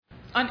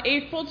On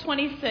April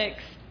 26,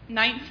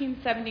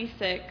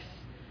 1976,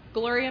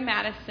 Gloria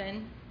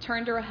Madison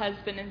turned to her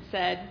husband and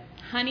said,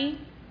 "Honey,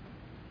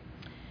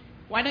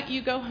 why don't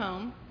you go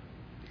home?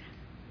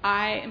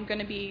 I am going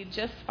to be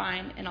just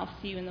fine, and I'll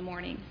see you in the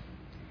morning."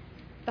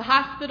 The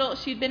hospital,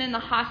 she'd been in the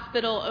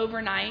hospital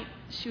overnight.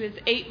 She was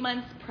 8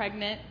 months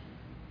pregnant,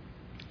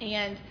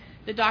 and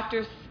the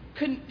doctors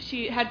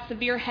she had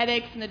severe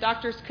headaches, and the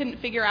doctors couldn't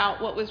figure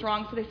out what was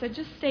wrong, so they said,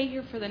 "Just stay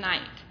here for the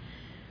night."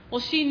 Well,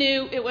 she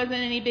knew it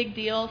wasn't any big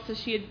deal, so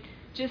she had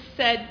just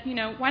said,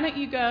 "Why don't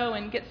you go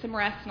and get some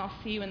rest, and I'll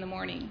see you in the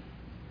morning."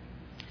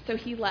 So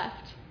he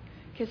left,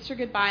 kissed her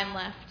goodbye, and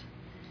left.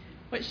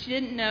 What she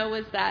didn't know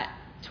was that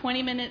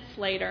 20 minutes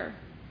later,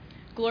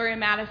 Gloria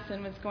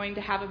Madison was going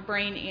to have a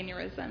brain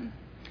aneurysm.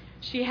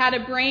 She had a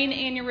brain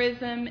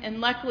aneurysm,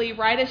 and luckily,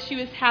 right as she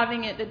was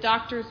having it, the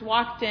doctors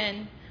walked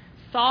in,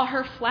 saw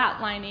her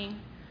flatlining,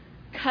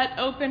 cut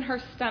open her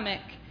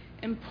stomach,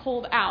 and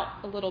pulled out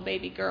a little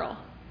baby girl.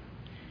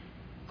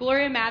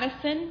 Gloria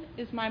Madison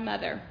is my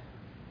mother,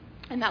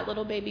 and that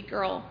little baby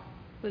girl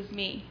was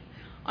me.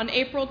 On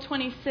April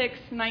 26,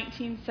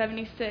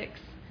 1976,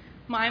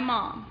 my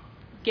mom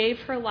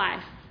gave her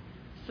life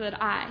so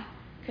that I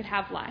could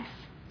have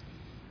life.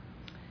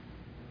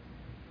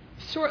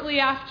 Shortly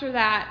after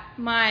that,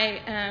 my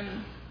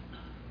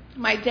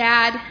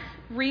dad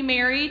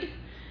remarried.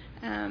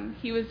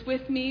 He was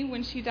with me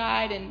when she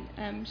died,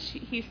 and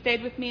he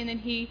stayed with me, and then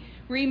he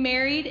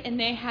remarried, and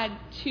they had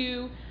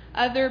 2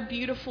 other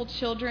beautiful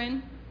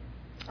children.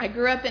 I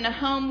grew up in a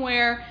home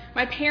where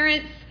my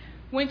parents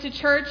went to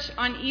church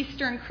on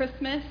Easter and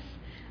Christmas,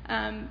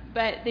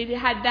 but they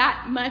had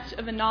that much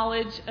of a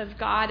knowledge of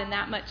God and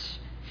that much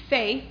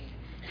faith.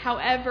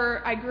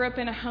 However, I grew up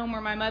in a home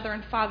where my mother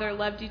and father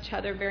loved each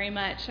other very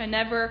much. I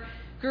never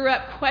grew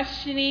up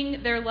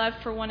questioning their love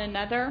for one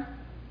another.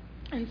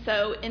 And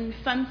so, in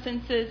some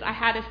senses, I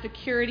had a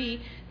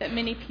security that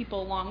many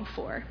people long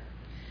for.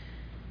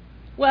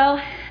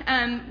 Well,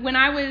 when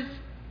I was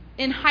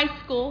in high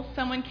school,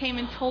 someone came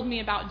and told me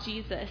about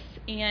Jesus.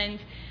 And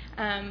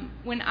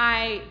when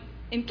I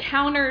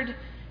encountered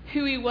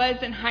who he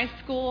was in high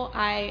school,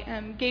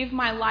 I gave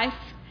my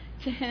life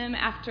to him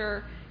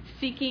after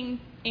seeking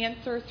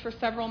answers for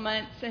several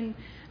months. And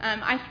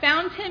I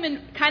found him,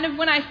 and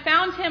when I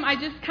found him, I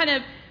just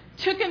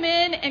took him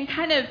in and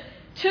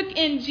took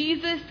in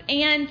Jesus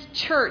and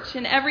church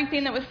and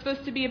everything that was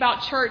supposed to be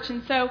about church.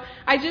 And so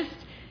I just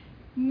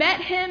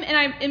met him, and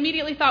I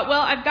immediately thought,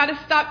 well, I've got to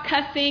stop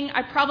cussing.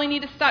 I probably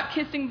need to stop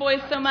kissing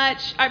boys so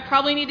much. I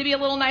probably need to be a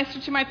little nicer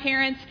to my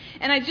parents.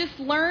 And I just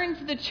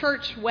learned the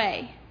church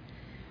way.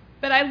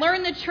 But I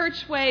learned the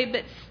church way,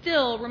 but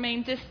still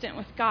remained distant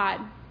with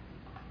God.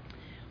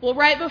 Well,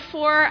 right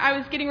before I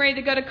was getting ready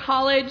to go to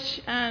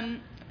college,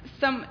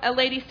 a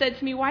lady said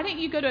to me, "Why don't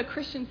you go to a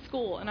Christian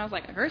school?" And I was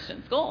like, "A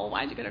Christian school?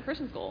 Why did you go to a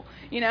Christian school?"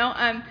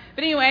 But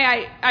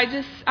anyway,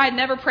 I'd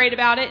never prayed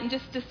about it and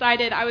just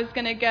decided I was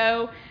going to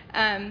go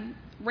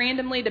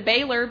randomly to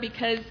Baylor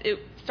because it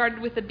started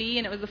with a B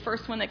and it was the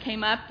first one that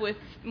came up with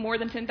more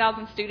than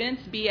 10,000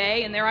 students,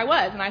 BA, and there I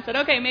was. And I said,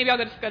 okay, maybe I'll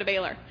just go to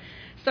Baylor.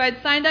 So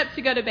I'd signed up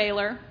to go to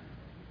Baylor,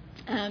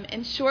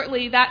 and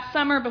shortly that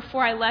summer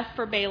before I left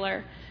for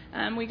Baylor,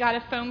 we got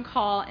a phone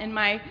call, and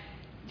my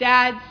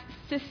dad's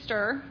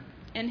sister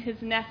and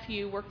his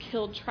nephew were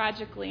killed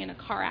tragically in a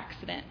car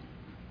accident.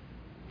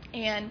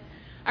 And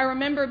I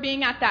remember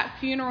being at that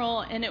funeral,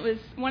 and it was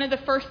one of the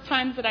first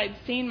times that I'd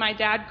seen my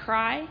dad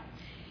cry.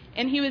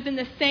 And he was in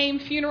the same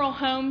funeral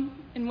home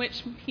in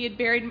which he had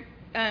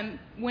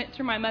went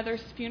through my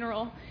mother's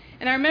funeral.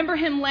 And I remember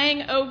him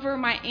laying over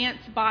my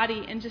aunt's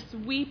body and just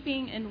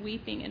weeping and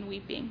weeping and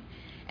weeping.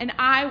 And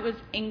I was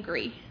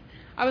angry.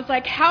 I was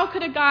like, how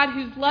could a God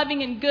who's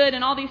loving and good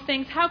and all these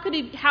things, how could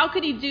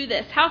he do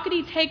this? How could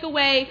he take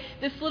away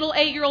this little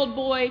 8-year-old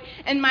boy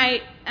and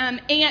my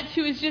aunt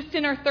who is just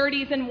in her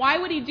 30s, and why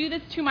would he do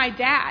this to my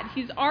dad?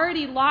 He's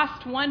already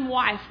lost one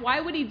wife. Why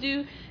would he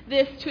do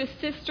this to a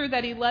sister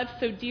that he loved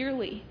so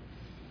dearly?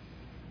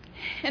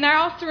 And I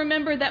also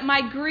remember that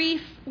my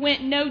grief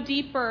went no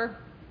deeper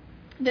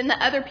than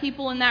the other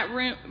people in that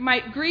room. My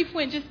grief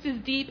went just as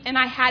deep, and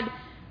I had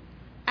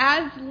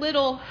as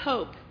little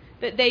hope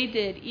that they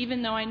did,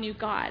 even though I knew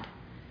God.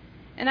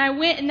 And I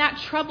went, and that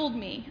troubled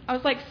me. I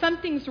was like,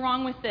 something's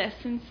wrong with this.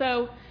 And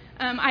so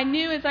I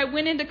knew as I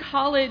went into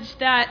college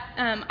that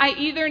I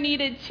either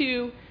needed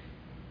to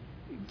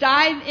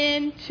dive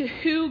into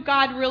who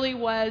God really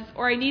was,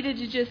 or I needed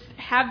to just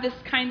have this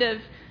kind of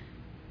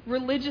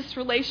religious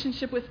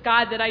relationship with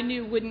God that I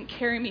knew wouldn't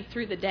carry me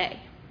through the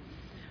day.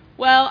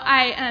 Well,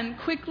 I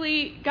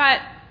quickly got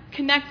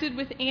connected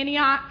with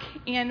Antioch,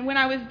 and when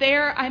I was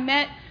there, I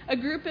met a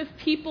group of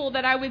people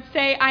that I would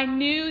say I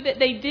knew that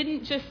they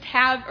didn't just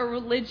have a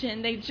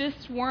religion. They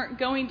just weren't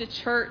going to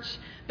church,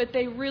 but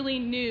they really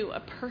knew a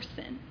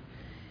person.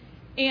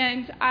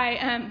 And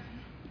I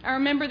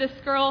remember this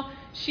girl,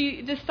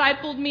 she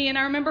discipled me, and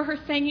I remember her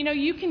saying,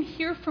 you can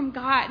hear from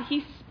God.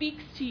 He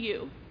speaks to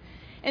you.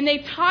 And they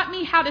taught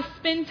me how to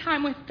spend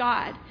time with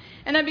God.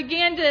 And I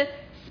began to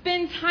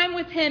spend time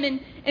with him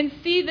and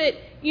see that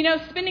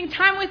spending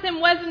time with him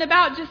wasn't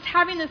about just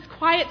having this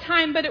quiet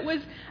time, but it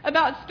was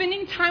about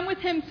spending time with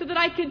him so that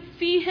I could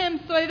see him,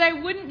 so that I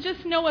wouldn't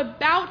just know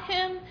about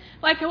him,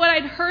 like what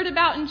I'd heard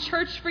about in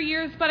church for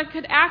years, but I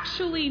could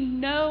actually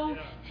know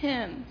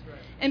him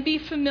and be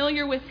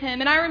familiar with him.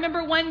 And I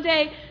remember one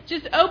day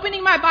just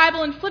opening my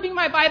Bible and flipping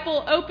my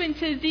Bible open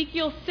to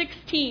Ezekiel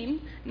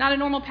 16. Not a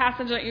normal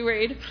passage that you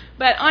read,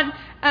 but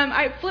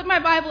I flipped my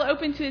Bible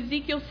open to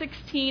Ezekiel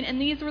 16,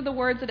 and these were the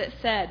words that it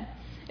said.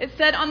 It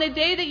said, "On the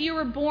day that you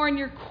were born,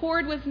 your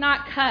cord was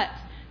not cut,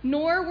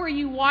 nor were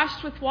you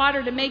washed with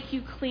water to make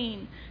you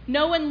clean.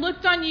 No one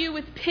looked on you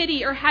with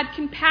pity or had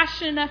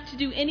compassion enough to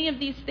do any of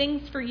these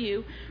things for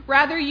you.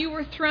 Rather, you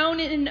were thrown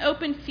in an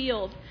open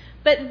field.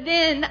 But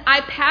then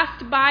I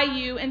passed by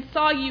you and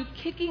saw you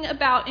kicking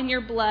about in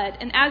your blood.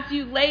 And as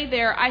you lay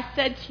there, I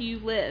said to you,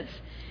 live."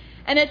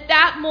 And at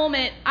that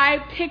moment, I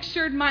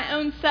pictured my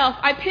own self.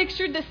 I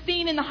pictured the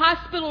scene in the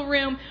hospital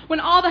room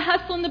when all the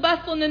hustle and the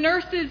bustle and the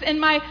nurses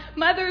and my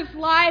mother's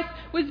life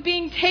was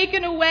being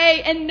taken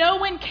away, and no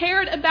one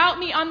cared about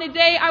me on the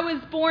day I was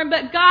born.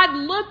 But God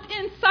looked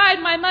inside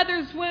my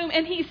mother's womb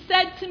and he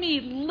said to me,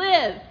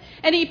 live.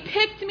 And he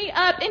picked me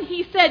up and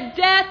he said,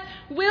 death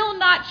will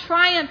not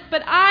triumph,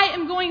 but I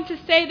am going to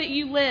say that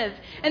you live.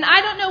 And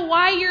I don't know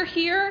why you're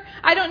here.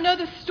 I don't know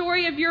the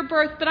story of your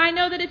birth, but I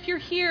know that if you're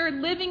here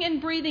living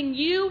and breathing,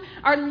 you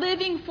are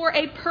living for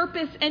a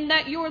purpose and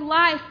that your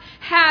life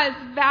has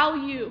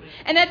value.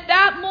 And at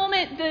that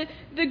moment,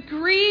 the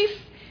grief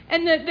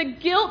and the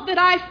guilt that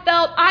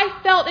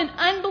I felt an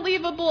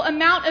unbelievable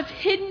amount of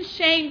hidden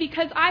shame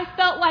because I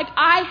felt like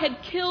I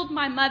had killed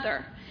my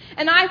mother.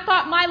 And I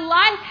thought my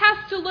life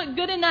has to look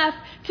good enough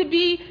to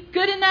be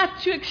good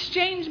enough to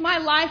exchange my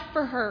life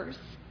for hers.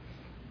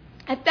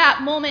 At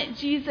that moment,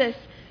 Jesus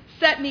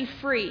set me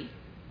free.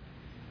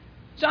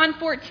 John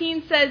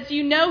 14 says,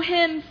 "You know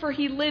him, for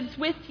he lives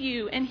with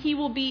you, and he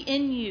will be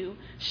in you.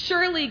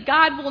 Surely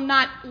God will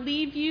not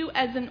leave you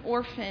as an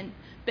orphan,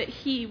 but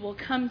he will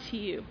come to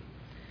you."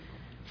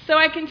 So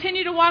I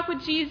continued to walk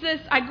with Jesus.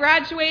 I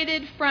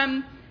graduated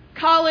from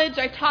college,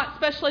 I taught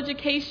special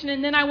education,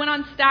 and then I went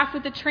on staff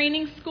with the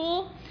training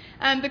school.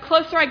 The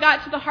closer I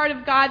got to the heart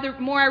of God, the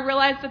more I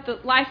realized that the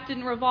life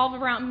didn't revolve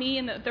around me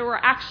and that there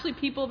were actually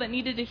people that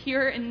needed to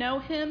hear and know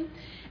him.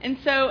 And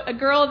so a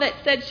girl that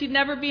said she'd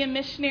never be a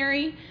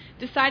missionary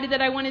decided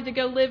that I wanted to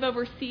go live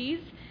overseas.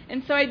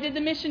 And so I did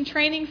the mission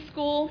training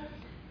school.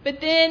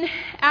 But then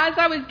as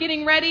I was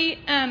getting ready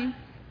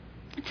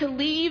to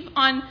leave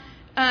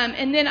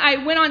and then I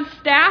went on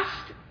staff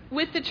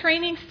with the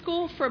training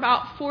school for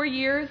about 4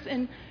 years,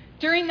 and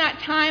during that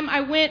time I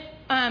went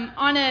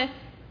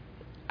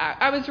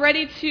I was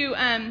ready to,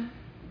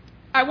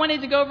 I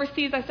wanted to go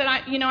overseas. I said,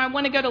 I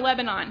want to go to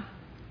Lebanon.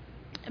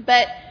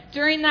 But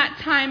during that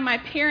time,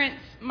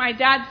 my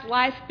dad's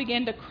life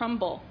began to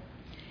crumble.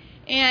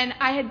 And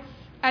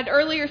I'd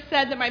earlier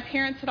said that my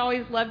parents had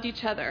always loved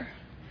each other.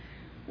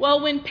 Well,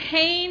 when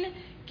pain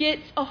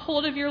gets a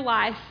hold of your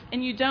life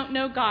and you don't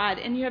know God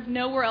and you have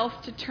nowhere else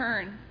to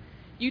turn,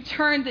 you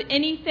turn to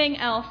anything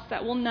else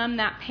that will numb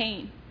that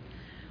pain.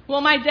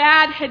 Well, my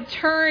dad had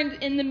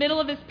turned in the middle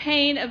of his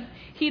pain.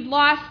 He'd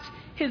lost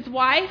his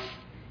wife,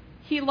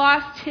 he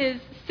lost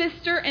his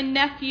sister and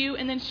nephew,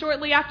 and then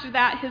shortly after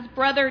that, his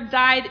brother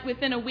died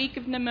within a week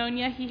of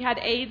pneumonia. He had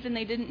AIDS and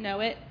they didn't know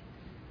it.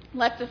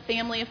 Left a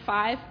family of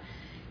 5.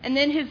 And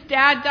then his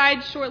dad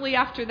died shortly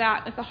after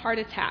that of a heart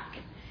attack.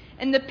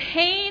 And the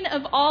pain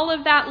of all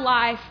of that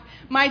life,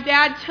 my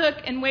dad took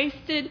and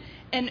wasted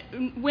and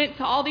went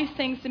to all these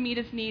things to meet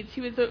his needs.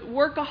 He was a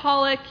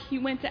workaholic. He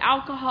went to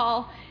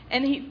alcohol,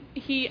 and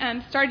he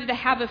started to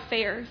have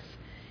affairs.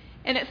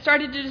 And it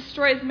started to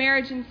destroy his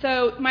marriage. And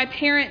so my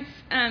parents,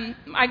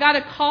 I got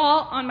a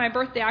call on my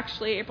birthday,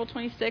 actually, April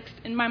 26th,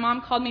 and my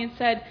mom called me and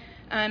said,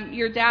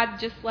 your dad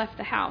just left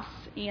the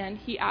house, and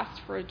he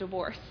asked for a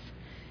divorce.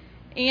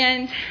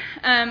 And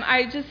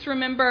I just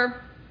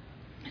remember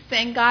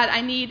saying, God,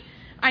 I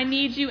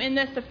need you in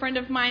this. A friend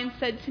of mine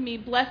said to me,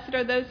 blessed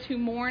are those who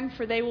mourn,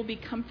 for they will be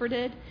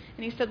comforted.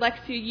 And he said,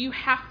 Lexia, you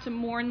have to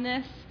mourn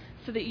this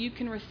so that you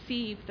can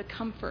receive the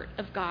comfort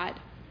of God.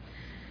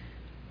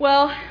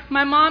 Well,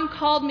 my mom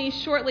called me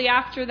shortly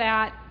after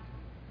that,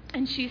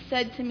 and she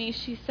said to me,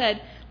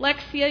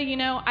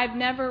 Lexia, I've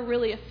never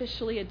really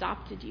officially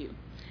adopted you.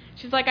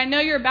 She's like, I know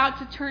you're about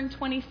to turn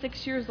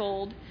 26 years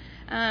old,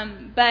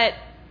 but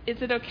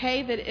is it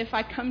okay that if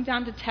I come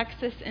down to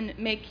Texas and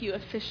make you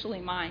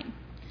officially mine?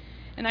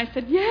 And I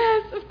said,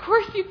 yes, of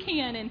course you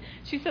can. And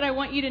she said, I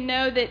want you to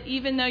know that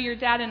even though your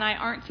dad and I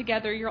aren't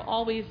together, you'll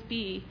always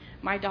be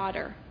my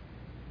daughter.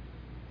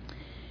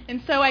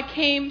 And so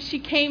she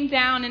came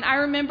down, and I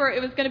remember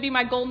it was going to be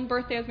my golden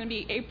birthday. I was going to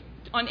be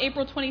on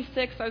April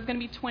 26th. I was going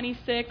to be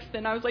 26,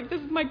 and I was like,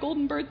 this is my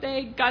golden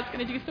birthday. God's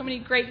going to do so many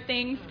great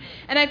things.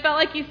 And I felt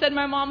like he said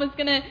my mom was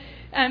going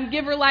to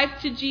give her life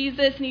to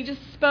Jesus, and he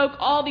just spoke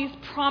all these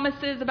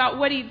promises about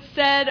what he'd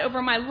said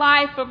over my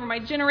life, over my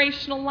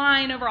generational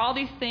line, over all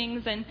these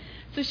things. And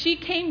so she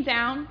came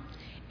down,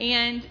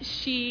 and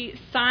she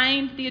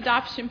signed the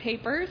adoption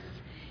papers.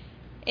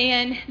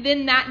 And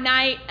then that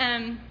night,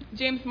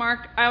 James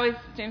Mark's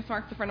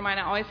a friend of mine.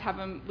 I always have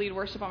him lead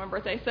worship on my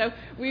birthday. So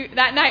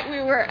that night we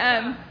were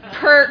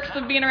perks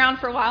of being around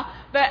for a while.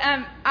 But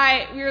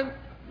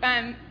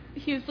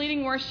he was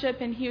leading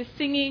worship, and he was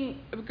singing.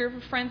 A group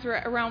of friends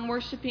were around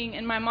worshiping,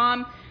 and my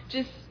mom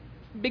just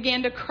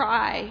began to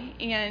cry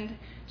and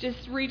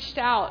just reached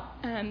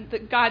out.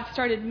 That God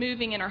started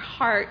moving in her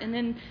heart. And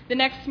then the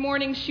next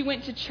morning she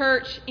went to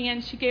church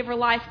and she gave her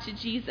life to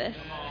Jesus.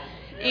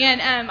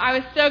 And I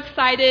was so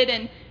excited,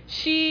 and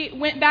she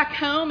went back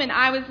home, and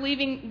I was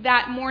leaving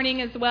that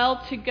morning as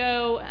well to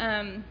go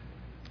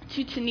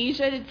to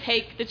Tunisia to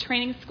take the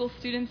training school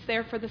students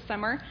there for the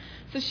summer.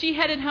 So she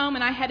headed home,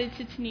 and I headed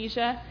to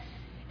Tunisia.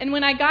 And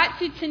when I got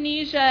to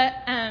Tunisia,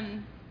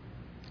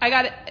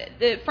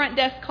 the front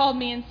desk called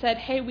me and said,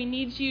 "Hey, we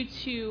need you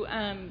to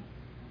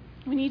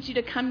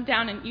come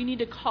down, and you need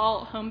to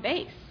call home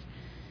base."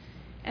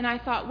 And I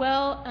thought,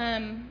 well,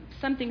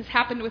 something's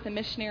happened with a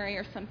missionary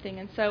or something.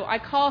 And so I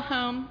call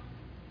home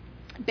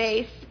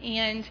base,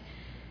 and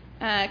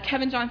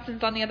Kevin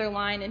Johnson's on the other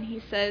line, and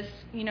he says,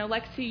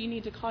 "Lexi, you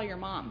need to call your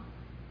mom."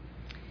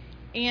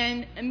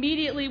 And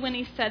immediately when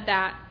he said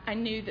that, I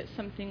knew that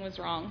something was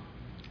wrong.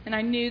 And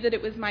I knew that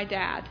it was my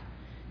dad,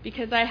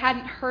 because I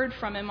hadn't heard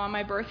from him on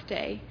my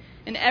birthday.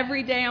 And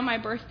every day on my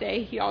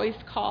birthday, he'd always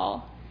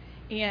call.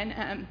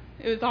 And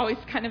it was always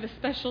kind of a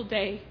special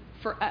day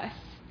for us.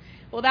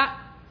 Well, that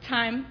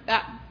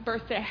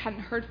birthday, I hadn't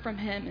heard from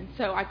him. And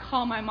so I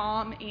call my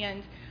mom,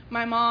 and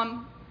my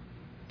mom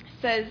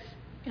says,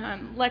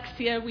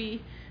 "Lexia,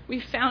 we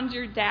found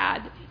your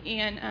dad,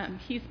 and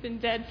he's been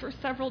dead for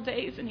several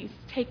days, and he's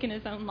taken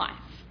his own life."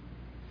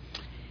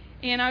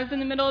 And I was in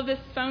the middle of this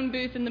phone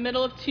booth in the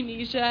middle of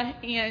Tunisia,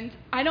 and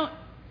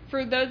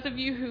for those of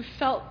you who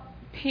felt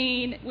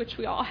pain, which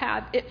we all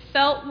have, it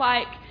felt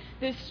like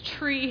this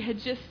tree had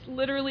just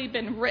literally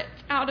been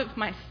ripped out of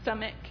my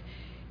stomach.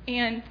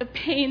 And the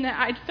pain that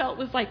I'd felt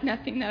was like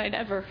nothing that I'd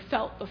ever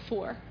felt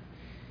before.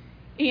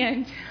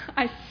 And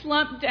I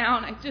slumped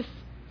down. I just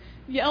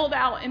yelled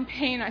out in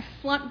pain. I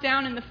slumped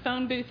down in the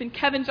phone booth, and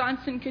Kevin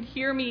Johnson could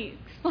hear me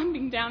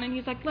slumping down, and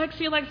he's like,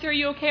 Lexi, are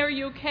you okay? Are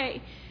you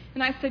okay?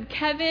 And I said,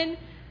 "Kevin,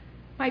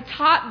 my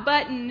top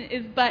button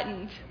is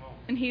buttoned."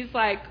 And he's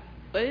like,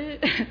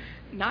 "What?"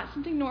 Not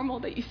something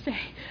normal that you say.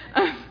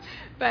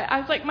 But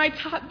I was like, "My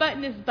top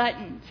button is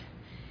buttoned."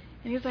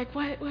 And he's like,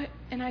 What?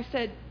 And I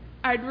said,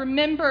 I'd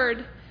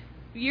remembered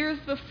years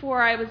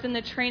before I was in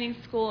the training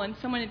school, and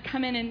someone had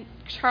come in, and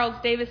Charles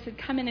Davis had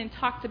come in and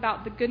talked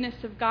about the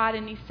goodness of God.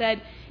 And he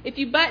said, if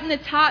you button the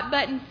top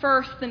button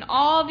first, then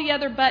all the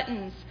other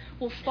buttons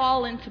will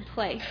fall into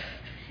place.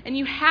 And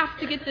you have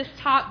to get this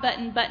top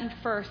button buttoned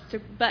first to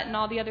button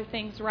all the other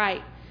things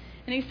right.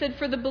 And he said,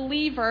 for the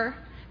believer,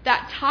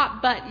 that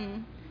top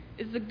button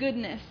is the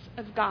goodness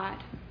of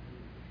God.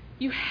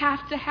 You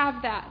have to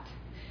have that.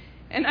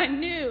 And I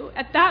knew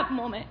at that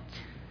moment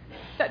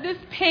that this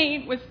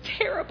pain was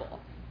terrible,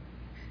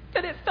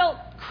 that it felt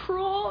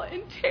cruel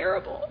and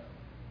terrible.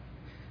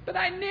 But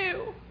I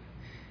knew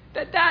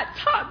that that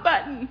top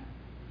button,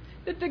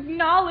 that the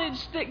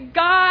knowledge that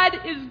God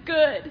is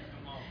good,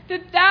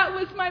 that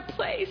was my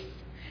place.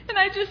 And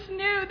I just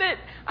knew that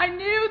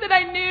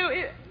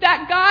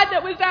that God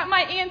that was at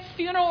my aunt's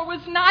funeral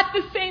was not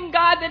the same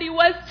God that he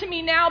was to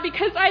me now,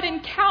 because I'd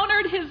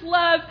encountered his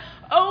love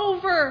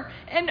over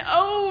and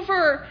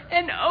over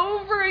and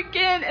over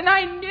again. And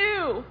I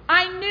knew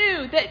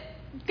that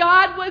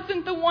God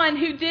wasn't the one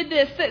who did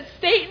this, that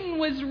Satan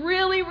was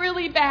really,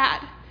 really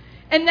bad,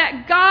 and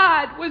that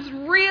God was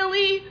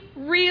really,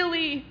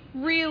 really,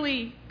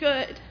 really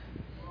good.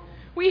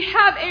 We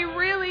have a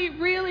really,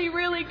 really,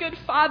 really good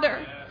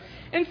Father.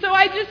 And so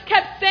I just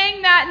kept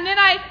saying that, and then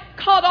I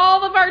called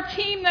all of our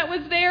team that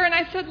was there, and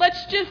I said,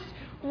 let's just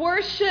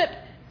worship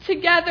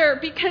together,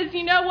 because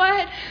you know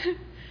what?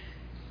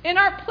 In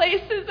our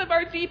places of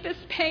our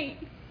deepest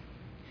pain,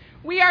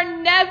 we are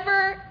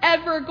never,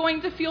 ever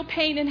going to feel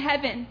pain in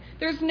heaven.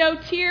 There's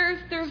no tears,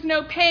 there's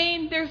no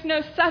pain, there's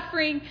no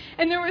suffering.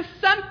 And there was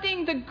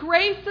something, the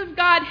grace of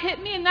God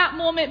hit me in that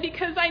moment,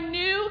 because I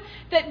knew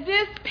that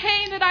this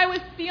pain that I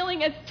was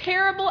feeling, as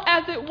terrible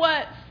as it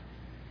was,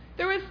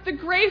 the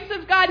grace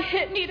of God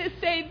hit me to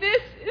say,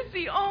 this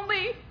is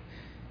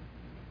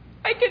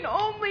I can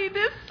only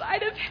this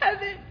side of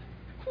heaven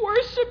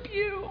worship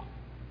you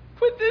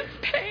with this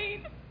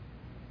pain.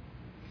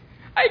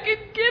 I can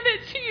give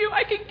it to you.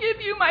 I can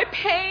give you my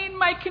pain,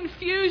 my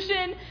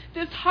confusion,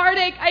 this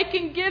heartache. I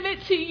can give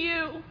it to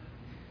you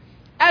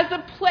as a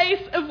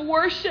place of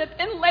worship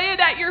and lay it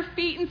at your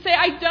feet and say,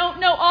 I don't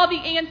know all the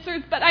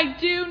answers, but I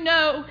do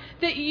know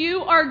that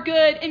you are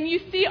good. And you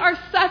see, our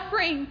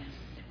suffering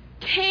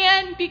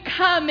can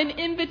become an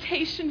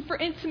invitation for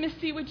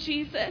intimacy with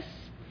Jesus.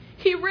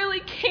 He really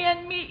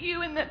can meet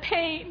you in the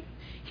pain.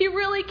 He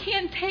really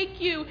can take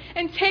you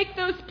and take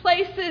those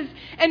places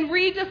and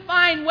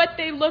redefine what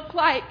they look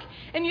like.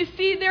 And you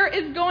see, there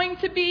is going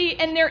to be,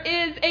 and there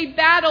is, a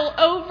battle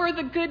over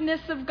the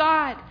goodness of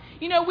God.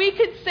 You know, we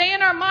could say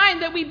in our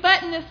mind that we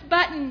button this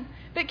button,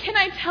 But can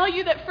I tell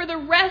you that for the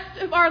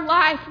rest of our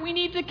life, we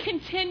need to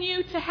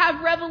continue to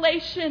have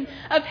revelation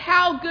of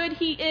how good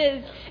He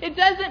is. It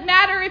doesn't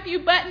matter if you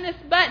button this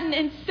button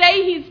and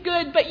say He's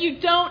good, but you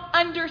don't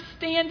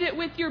understand it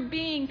with your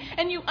being.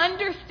 And you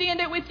understand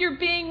it with your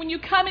being when you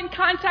come in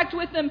contact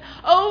with Him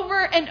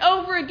over and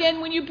over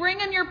again, when you bring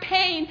Him your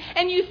pain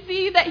and you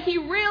see that He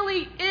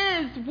really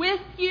is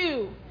with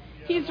you.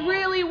 He's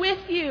really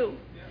with you.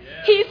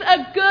 He's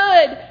a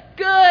good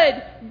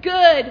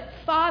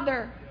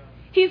Father.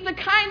 He's the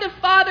kind of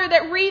Father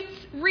that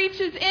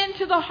reaches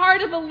into the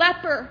heart of a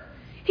leper.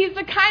 He's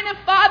the kind of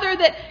Father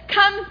that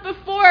comes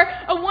before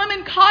a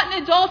woman caught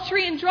in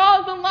adultery and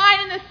draws a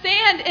line in the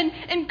sand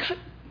and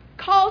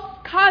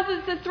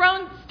causes the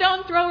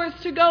stone throwers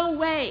to go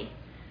away.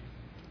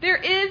 There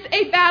is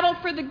a battle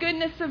for the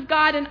goodness of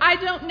God, and I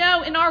don't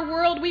know, in our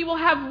world we will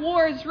have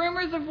wars,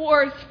 rumors of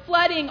wars,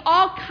 flooding,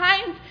 all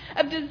kinds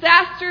of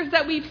disasters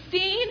that we've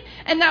seen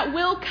and that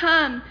will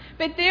come.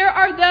 But there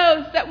are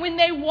those that when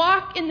they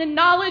walk in the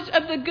knowledge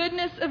of the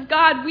goodness of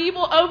God, we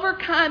will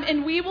overcome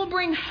and we will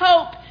bring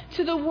hope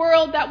to the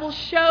world that will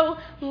show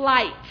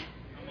light.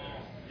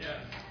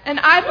 And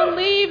I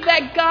believe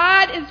that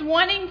God is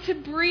wanting to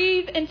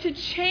breathe and to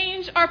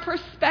change our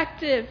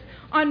perspective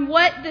on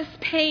what this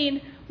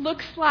pain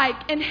looks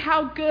like and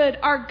how good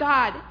our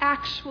God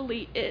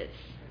actually is.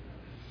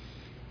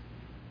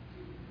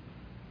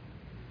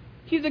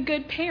 He's a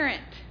good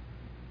parent.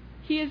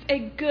 He is a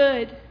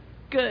good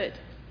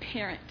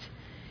parent.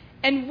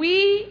 And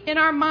we, in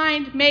our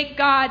mind, make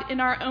God in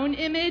our own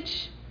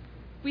image.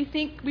 We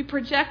think we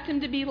project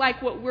Him to be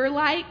like what we're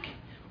like,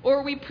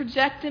 or we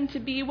project Him to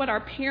be what our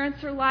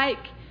parents are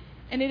like,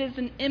 and it is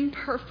an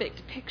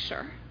imperfect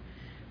picture.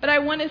 But I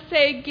want to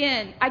say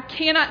again, I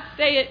cannot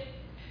say it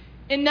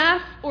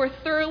enough or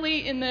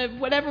thoroughly in the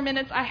whatever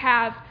minutes I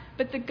have,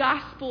 but the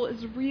gospel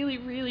is really,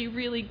 really,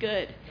 really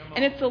good.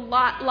 And it's a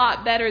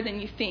lot better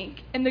than you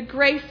think. And the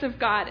grace of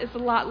God is a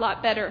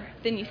lot better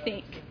than you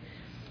think.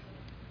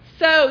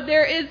 So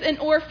there is an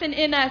orphan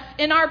in us.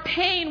 In our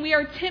pain, we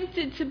are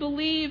tempted to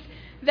believe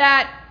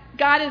that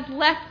God has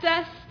left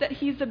us, that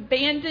He's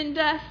abandoned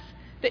us,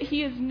 that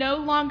He is no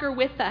longer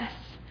with us.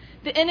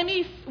 The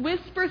enemy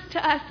whispers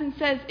to us and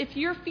says, if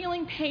you're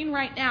feeling pain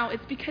right now,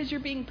 it's because you're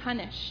being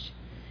punished.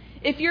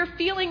 If you're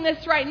feeling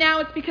this right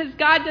now, it's because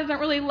God doesn't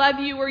really love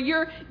you, or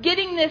you're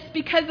getting this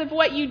because of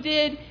what you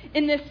did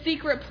in this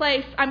secret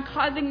place. I'm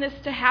causing this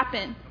to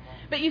happen.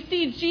 But you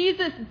see,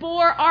 Jesus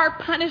bore our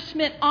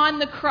punishment on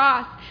the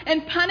cross.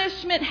 And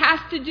punishment has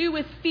to do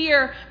with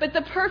fear. But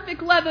the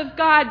perfect love of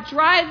God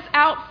drives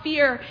out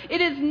fear.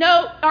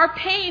 Our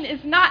pain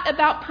is not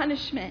about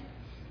punishment.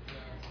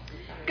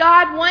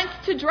 God wants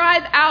to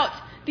drive out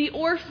the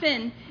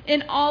orphan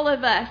in all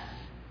of us.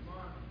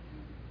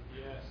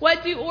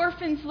 What do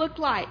orphans look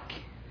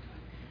like?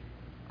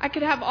 I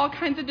could have all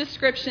kinds of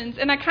descriptions,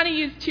 and I kind of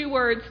use two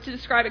words to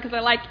describe it because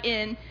I like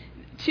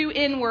two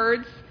in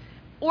words.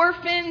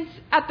 Orphans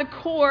at the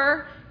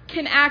core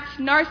can act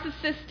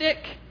narcissistic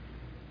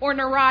or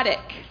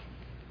neurotic.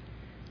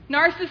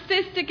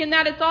 Narcissistic in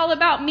that it's all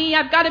about me.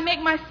 I've got to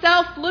make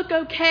myself look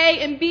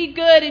okay and be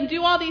good and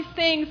do all these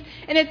things,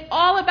 and it's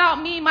all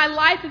about me. My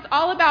life is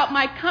all about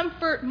my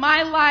comfort,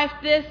 my life,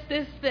 this,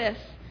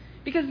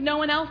 because no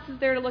one else is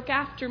there to look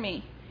after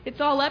me. It's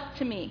all up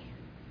to me.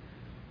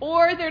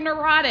 Or they're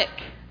neurotic.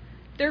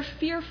 They're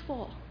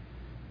fearful.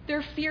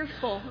 They're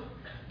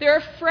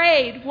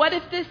afraid. What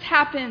if this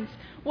happens?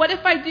 What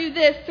if I do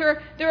this?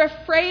 They're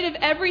afraid of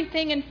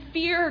everything, and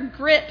fear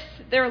grips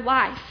their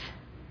life.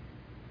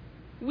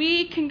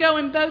 We can go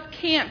in both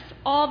camps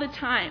all the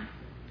time.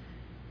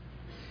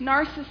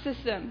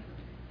 Narcissism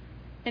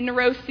and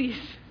neuroses,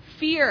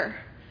 fear,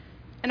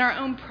 and our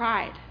own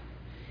pride.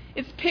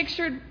 It's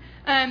pictured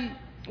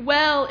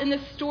well in the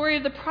story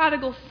of the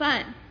prodigal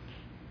son.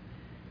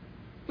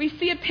 We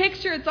see a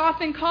picture, it's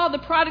often called the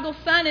prodigal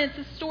son, and it's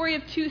a story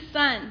of two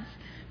sons.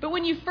 But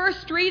when you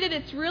first read it,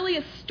 it's really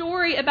a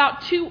story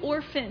about two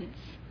orphans.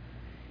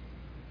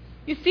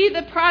 You see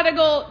the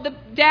prodigal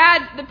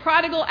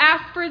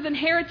asks for his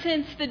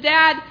inheritance. The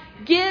dad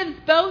gives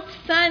both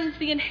sons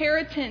the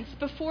inheritance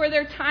before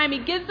their time. He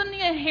gives them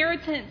the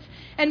inheritance,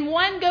 and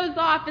one goes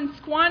off and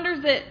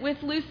squanders it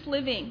with loose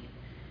living.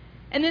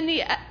 And then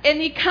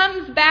he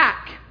comes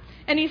back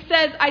and he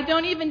says, I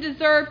don't even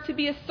deserve to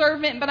be a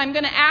servant, but I'm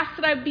going to ask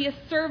that I be a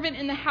servant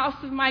in the house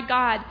of my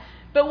God.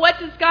 But what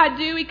does God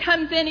do? He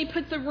comes in, he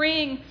puts a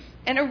ring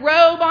and a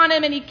robe on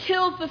him, and he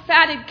kills the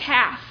fatted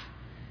calf.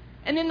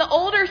 And then the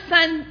older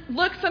son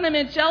looks at him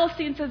in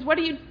jealousy and says,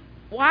 why,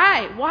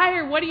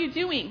 or what are you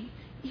doing?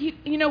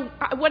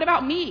 What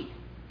about me?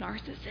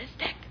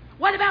 Narcissistic.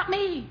 What about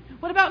me?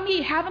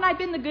 Haven't I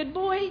been the good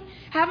boy?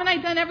 Haven't I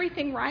done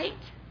everything right?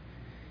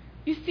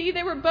 You see,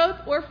 they were both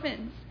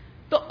orphans.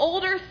 The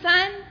older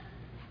son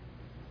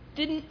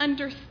didn't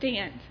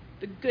understand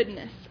the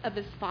goodness of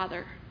his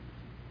father.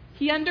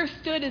 He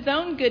understood his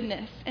own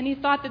goodness, and he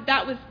thought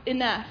that was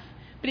enough.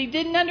 But he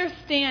didn't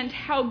understand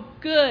how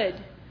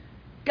good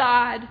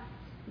God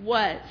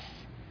was.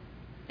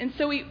 And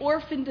so he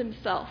orphaned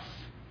himself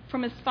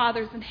from his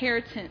father's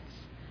inheritance.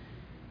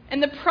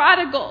 And the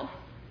prodigal,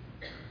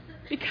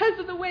 because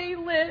of the way he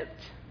lived,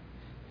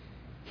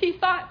 he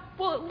thought,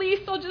 well, at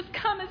least I'll just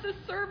come as a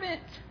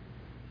servant.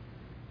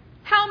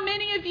 How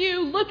many of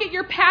you look at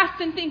your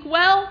past and think,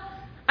 well,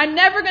 I'm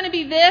never going to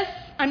be this,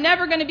 I'm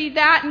never going to be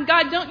that, and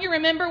God, don't you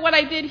remember what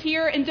I did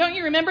here? And don't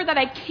you remember that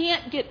I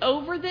can't get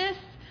over this?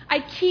 I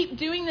keep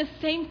doing the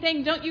same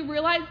thing. Don't you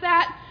realize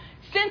that?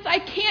 Since I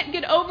can't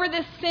get over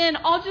this sin,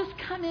 I'll just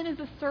come in as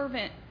a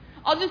servant.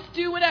 I'll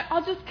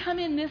just come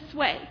in this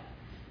way.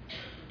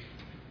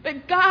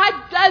 But God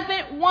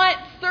doesn't want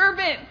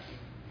servants.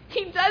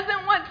 He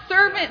doesn't want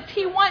servants.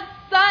 He wants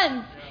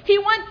sons. He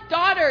wants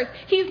daughters.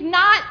 He's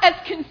not as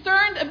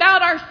concerned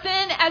about our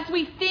sin as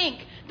we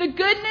think. The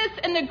goodness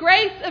and the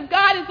grace of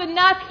God is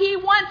enough. He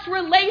wants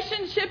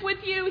relationship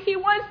with you. He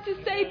wants to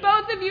say,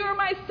 both of you are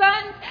my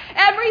sons.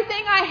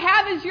 Everything I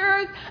have is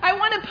yours. I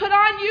want to put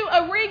on you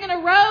a ring and a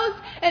rose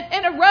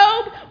and a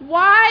robe.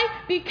 Why?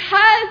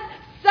 Because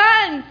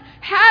sons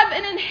have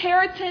an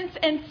inheritance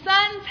and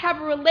sons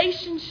have a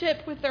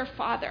relationship with their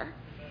father.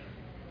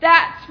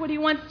 That's what he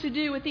wants to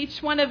do with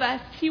each one of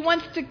us. He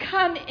wants to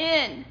come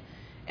in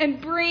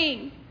and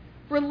bring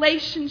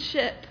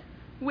relationship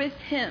with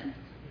him.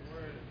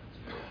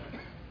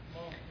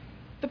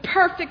 The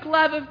perfect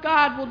love of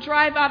God will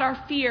drive out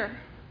our fear.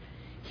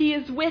 He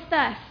is with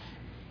us.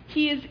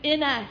 He is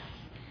in us.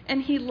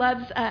 And he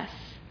loves us.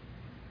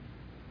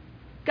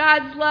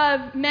 God's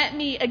love met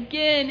me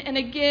again and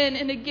again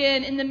and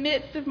again. In the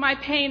midst of my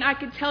pain, I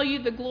could tell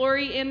you the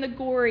glory and the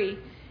gory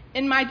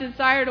in my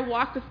desire to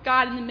walk with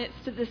God in the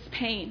midst of this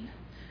pain.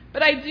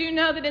 But I do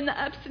know that in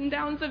the ups and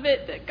downs of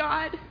it, that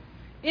God,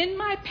 in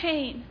my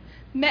pain,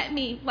 met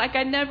me like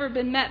I'd never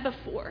been met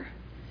before.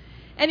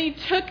 And he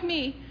took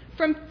me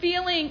from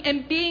feeling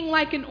and being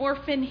like an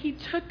orphan. He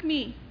took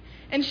me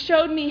and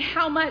showed me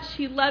how much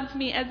he loved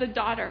me as a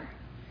daughter.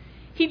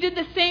 He did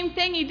the same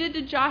thing he did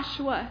to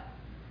Joshua.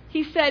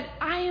 He said,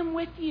 I am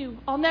with you.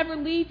 I'll never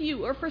leave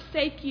you or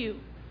forsake you.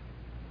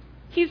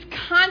 He's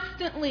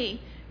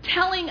constantly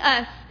telling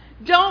us,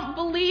 don't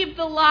believe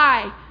the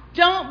lie.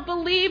 Don't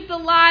believe the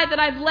lie that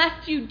I've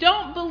left you.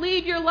 Don't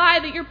believe your lie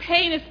that your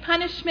pain is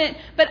punishment,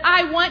 but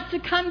I want to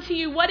come to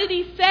you. What did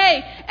he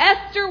say?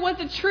 Esther was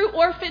a true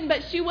orphan,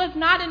 but she was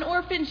not an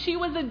orphan. She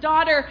was a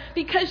daughter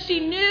because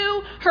she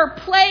knew her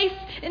place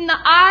in the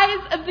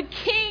eyes of the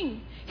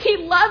king. He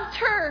loved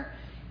her.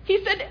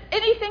 He said,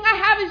 anything I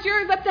have is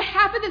yours, up to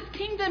half of this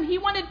kingdom. He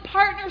wanted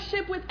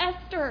partnership with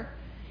Esther.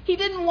 He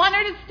didn't want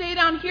her to stay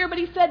down here, but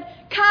he said,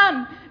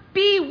 come,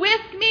 be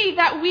with me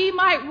that we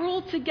might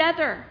rule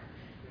together.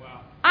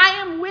 Wow. I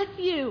am with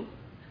you.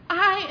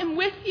 I am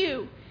with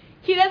you.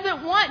 He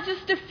doesn't want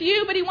just a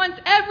few, but he wants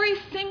every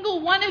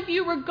single one of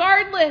you,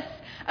 regardless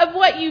of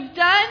what you've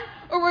done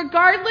or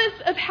regardless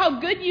of how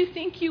good you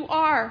think you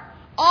are.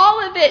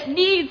 All of it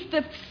needs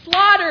the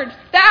slaughtered,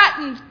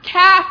 fattened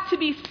calf to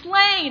be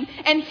slain.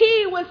 And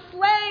he was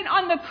slain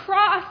on the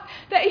cross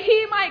that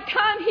he might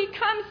come. He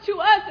comes to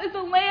us as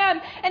a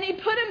lamb. And he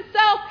put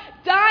himself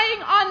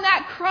dying on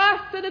that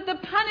cross so that the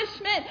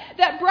punishment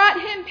that brought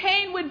him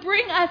pain would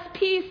bring us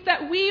peace,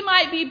 that we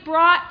might be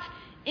brought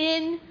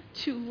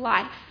into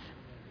life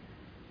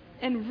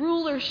and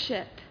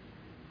rulership,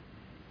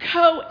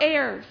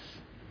 co-heirs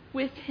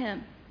with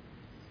him.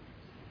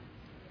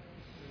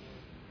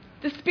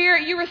 The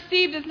spirit you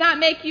receive does not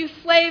make you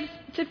slaves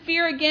to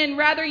fear again.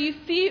 Rather, you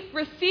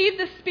receive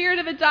the spirit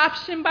of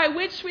adoption by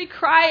which we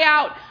cry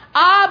out,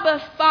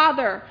 Abba,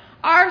 Father.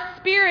 Our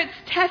spirits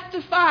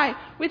testify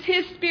with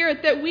his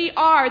spirit that we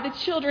are the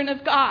children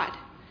of God.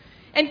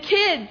 And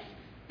kids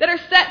that are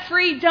set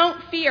free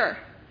don't fear.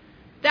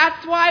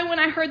 That's why when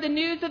I heard the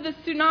news of the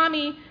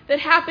tsunami that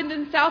happened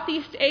in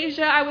Southeast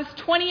Asia, I was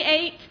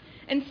 28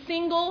 and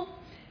single,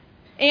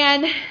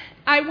 and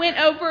I went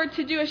over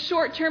to do a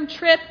short-term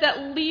trip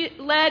that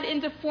led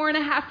into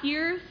 4.5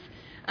 years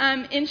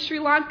in Sri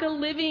Lanka,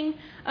 living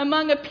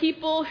among a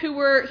people who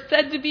were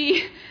said to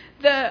be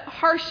the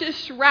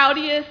harshest,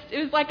 rowdiest. It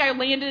was like I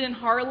landed in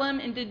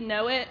Harlem and didn't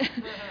know it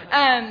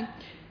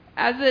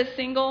as a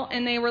single.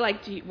 And they were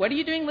like, what are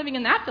you doing living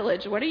in that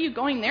village? What are you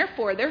going there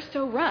for? They're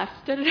so rough.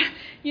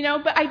 You know,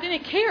 but I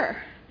didn't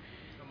care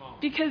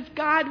because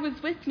God was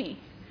with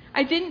me.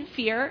 I didn't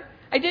fear.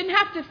 I didn't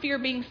have to fear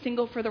being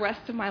single for the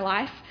rest of my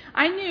life.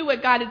 I knew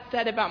what God had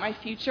said about my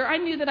future. I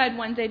knew that I'd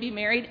one day be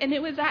married, and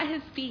it was at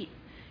his feet.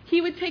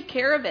 He would take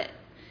care of it.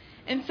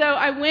 And so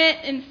I went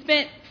and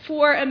spent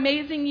 4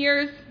 amazing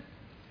years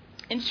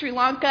in Sri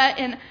Lanka,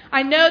 and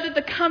I know that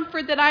the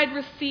comfort that I'd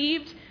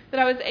received, that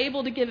I was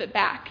able to give it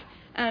back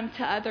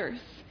to others.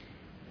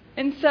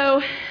 And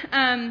so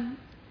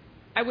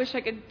I wish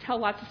I could tell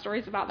lots of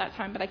stories about that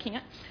time, but I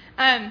can't.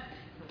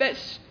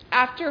 But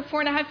after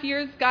 4.5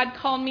 years, God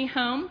called me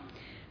home.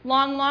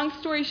 Long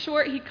story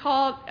short, he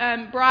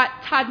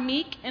brought Todd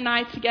Meek and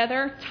I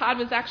together. Todd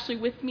was actually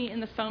with me in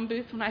the phone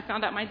booth when I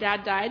found out my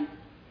dad died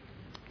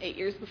 8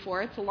 years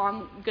before. It's a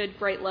long, good,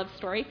 great love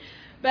story.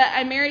 But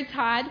I married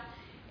Todd,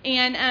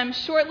 and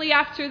shortly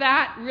after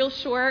that, real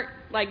short,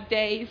 like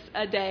days,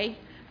 a day,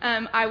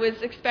 I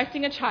was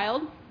expecting a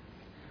child.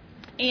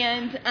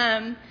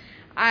 And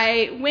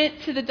I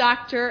went to the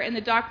doctor, and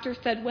the doctor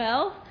said,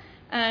 well,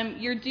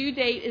 your due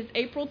date is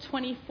April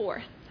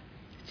 24th,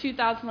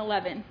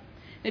 2011. And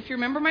if you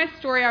remember my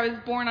story, I was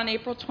born on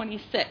April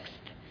 26th.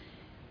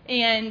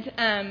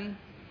 And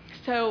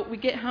so we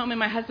get home, and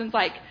my husband's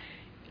like,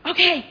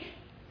 okay,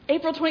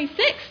 April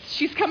 26th.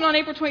 She's coming on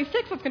April 26th.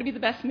 It's going to be the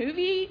best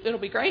movie. It'll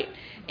be great.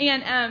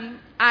 And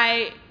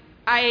I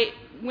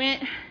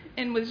went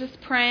and was just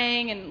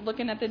praying and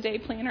looking at the day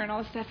planner and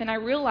all this stuff, and I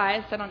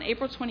realized that on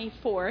April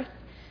 24th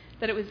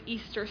that it was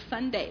Easter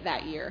Sunday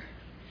that year.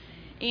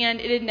 And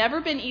it had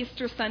never been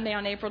Easter Sunday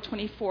on April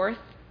 24th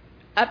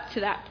up to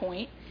that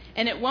point,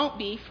 and it won't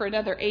be for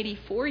another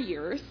 84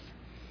 years.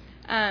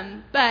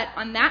 But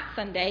on that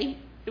Sunday,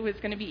 it was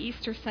going to be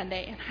Easter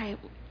Sunday, and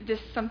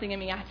just something in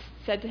me, I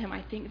said to him,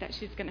 I think that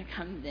she's going to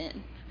come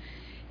then.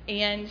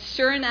 And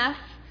sure enough,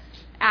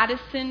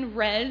 Addison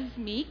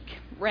Meek,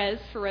 Res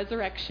for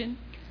Resurrection,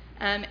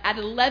 at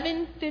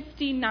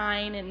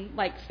 11:59 and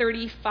like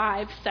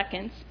 35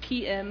 seconds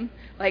p.m.,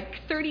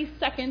 like 30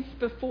 seconds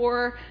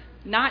before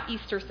not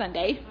Easter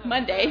Sunday,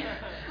 Monday,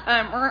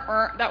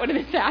 that would have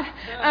been sad.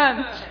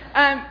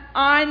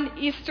 On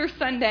Easter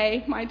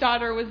Sunday, my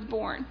daughter was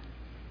born.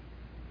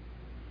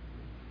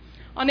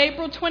 On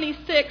April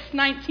 26,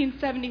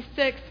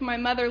 1976, my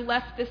mother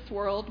left this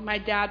world. My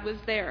dad was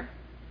there.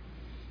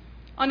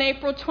 On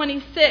April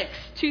 26,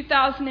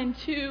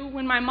 2002,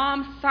 when my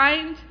mom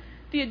signed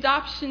the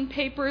adoption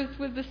papers,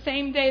 was the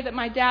same day that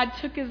my dad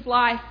took his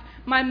life.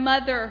 My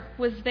mother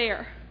was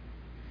there.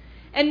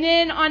 And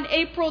then on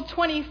April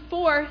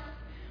 24th,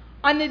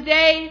 on the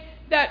day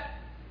that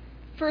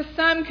for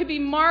some could be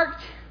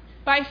marked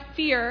by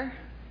fear,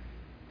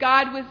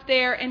 God was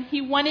there, and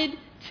He wanted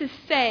to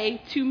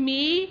say to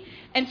me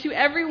and to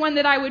everyone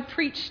that I would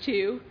preach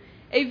to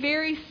a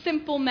very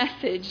simple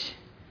message,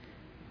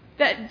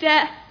 that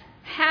death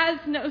has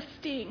no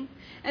sting,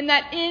 and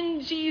that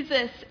in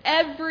Jesus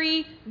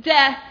every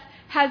death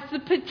has the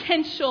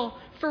potential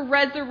for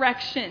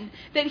resurrection,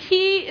 that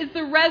He is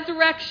the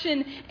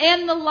resurrection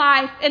and the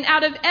life, and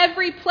out of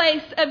every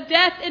place of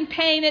death and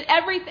pain and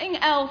everything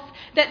else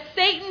that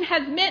Satan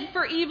has meant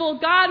for evil,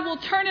 God will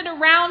turn it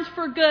around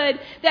for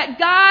good, that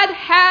God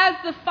has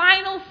the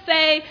final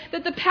say,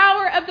 that the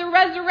power of the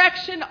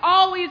resurrection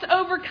always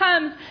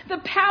overcomes the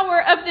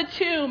power of the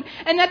tomb,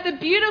 and that the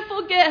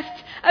beautiful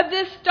gift of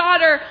this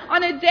daughter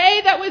on a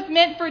day that was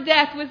meant for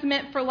death was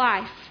meant for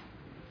life.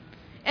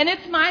 And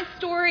it's my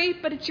story,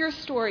 but it's your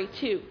story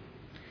too.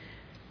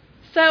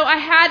 So I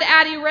had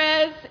Addie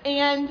Rez,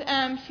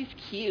 and she's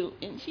cute,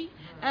 isn't she?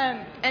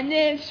 And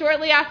then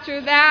shortly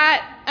after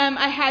that,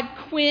 I had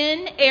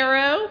Quinn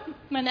Arrow,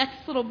 my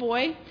next little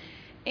boy.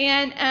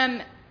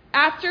 And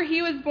after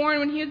he was born,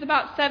 when he was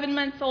about 7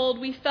 months old,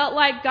 we felt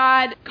like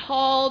God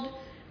called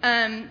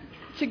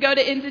to go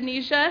to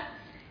Indonesia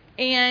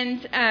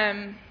and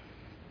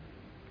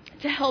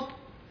to help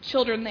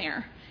children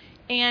there.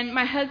 And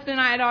my husband and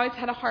I had always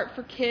had a heart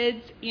for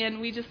kids, and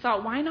we just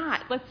thought, why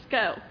not? Let's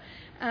go.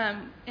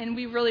 And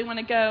we really want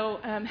to go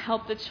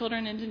help the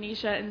children in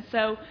Indonesia. And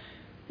so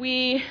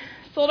we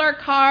sold our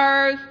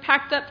cars,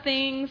 packed up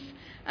things.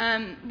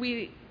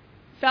 We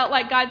felt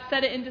like God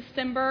said it in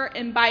December,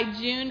 and by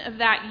June of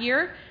that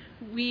year,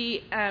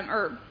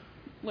 5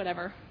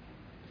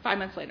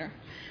 months later,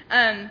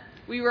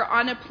 we were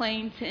on a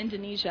plane to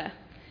Indonesia.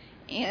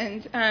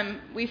 And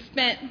we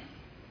spent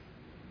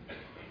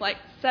like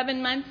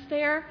 7 months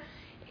there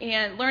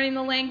and learning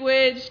the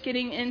language,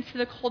 getting into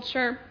the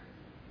culture.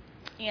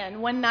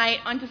 And one night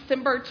on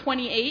December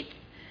 28th,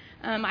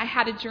 I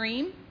had a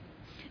dream.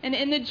 And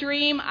in the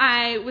dream,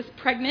 I was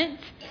pregnant.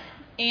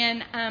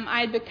 And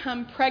I had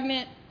become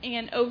pregnant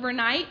and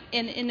overnight.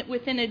 And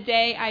within a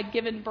day, I'd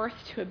given birth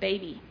to a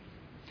baby.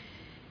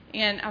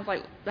 And I was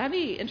like, that'd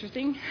be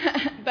interesting.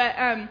 But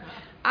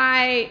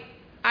I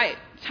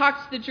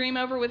talked the dream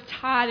over with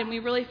Todd, and we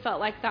really felt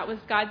like that was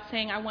God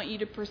saying, I want you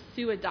to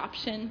pursue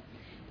adoption.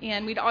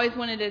 And we'd always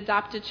wanted to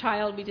adopt a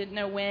child. We didn't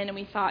know when, and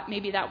we thought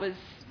maybe that was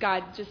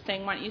God just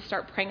saying, why don't you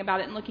start praying about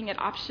it and looking at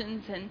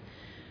options. And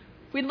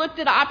we looked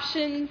at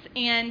options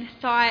and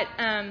thought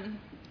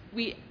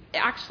we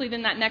actually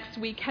then that next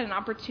week had an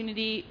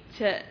opportunity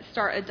to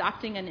start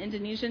adopting an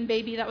Indonesian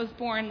baby that was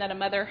born that a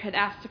mother had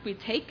asked if we'd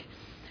take.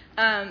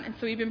 And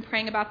so we've been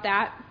praying about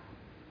that.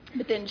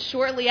 But then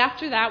shortly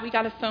after that, we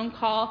got a phone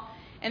call,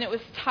 and it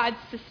was Todd's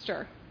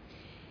sister.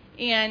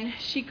 And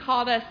she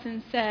called us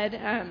and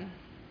said,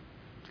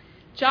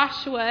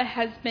 Joshua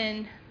has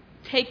been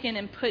taken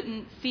and put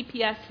in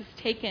CPS, has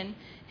taken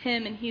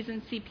him, and he's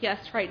in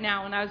CPS right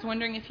now. And I was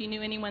wondering if you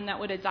knew anyone that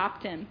would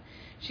adopt him.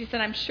 She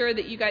said, I'm sure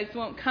that you guys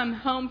won't come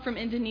home from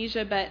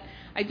Indonesia, but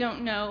I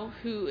don't know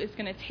who is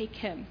going to take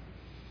him.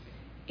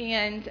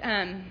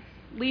 And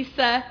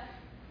Lisa,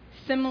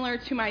 similar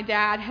to my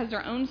dad, has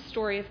her own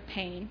story of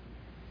pain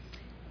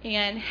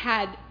and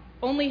had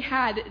only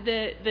had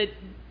the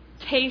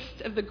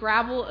taste of the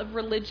gravel of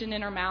religion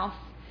in her mouth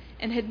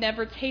and had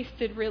never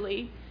tasted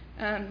really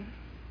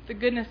the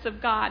goodness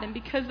of God. And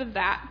because of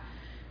that,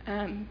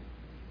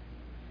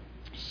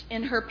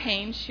 in her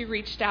pain, she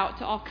reached out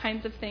to all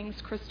kinds of things,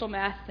 crystal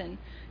meth and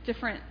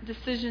different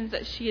decisions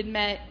that she had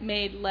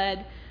made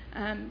led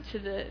to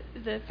the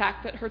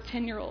fact that her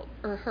 10-year-old,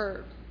 or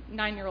her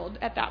 9-year-old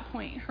at that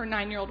point, her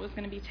 9-year-old was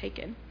going to be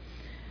taken.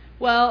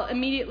 Well,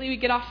 immediately we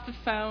get off the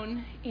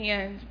phone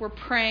and we're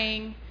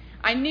praying.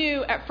 I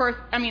knew at first,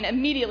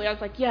 immediately I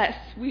was like, yes,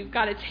 we've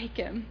got to take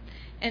him.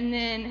 And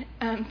then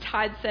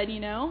Todd said,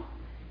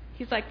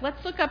 he's like,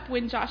 let's look up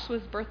when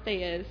Joshua's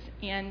birthday is.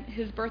 And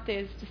his birthday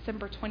is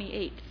December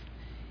 28th.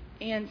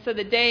 And so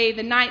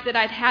the night that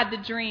I'd had the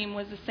dream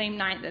was the same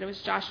night that it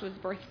was Joshua's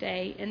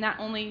birthday. And that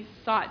only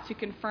sought to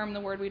confirm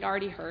the word we'd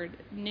already heard,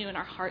 knew in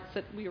our hearts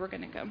that we were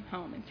going to go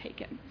home and take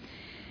him.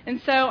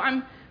 And so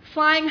I'm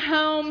flying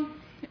home.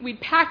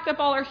 We'd packed up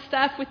all our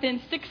stuff within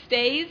 6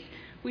 days.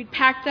 We'd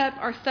packed up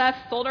our stuff,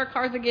 sold our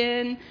cars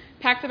again,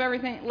 packed up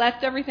everything,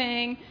 left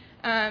everything,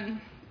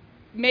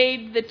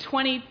 made the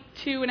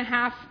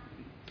 22.5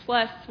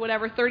 plus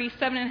whatever,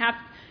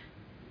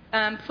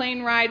 37.5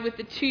 plane ride with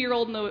the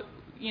 2-year-old and the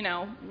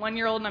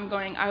 1-year-old, and I'm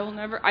going,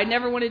 I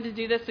never wanted to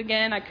do this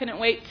again. I couldn't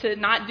wait to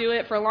not do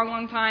it for a long,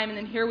 long time, and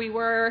then here we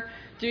were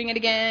doing it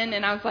again,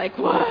 and I was like,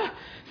 what?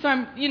 So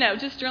I'm,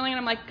 just drilling, and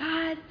I'm like,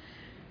 God,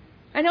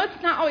 I know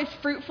it's not always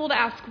fruitful to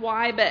ask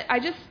why, but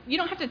you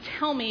don't have to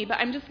tell me, but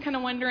I'm just kind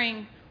of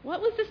wondering,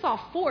 what was this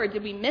all for?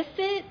 Did we miss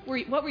it?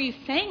 What were you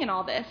saying in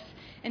all this?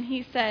 And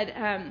he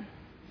said,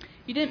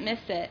 you didn't miss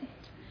it.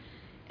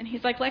 And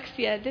he's like,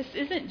 Lexia, this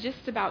isn't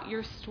just about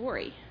your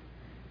story.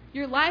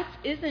 Your life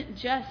isn't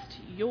just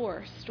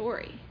your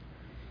story.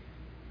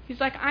 He's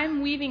like,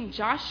 I'm weaving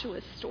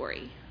Joshua's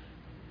story.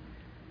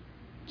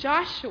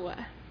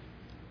 Joshua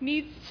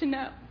needs to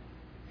know,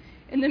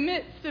 in the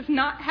midst of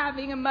not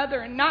having a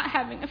mother and not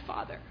having a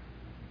father,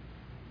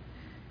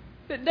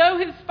 that though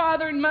his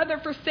father and mother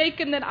forsake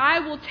him, that I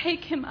will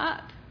take him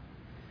up.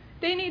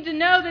 They need to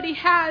know that he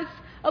has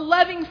a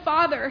loving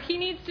father. He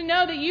needs to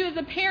know that you as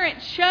a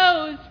parent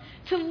chose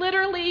to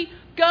literally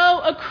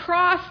go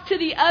across to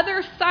the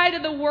other side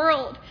of the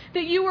world,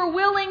 that you were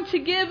willing to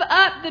give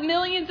up the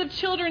millions of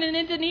children in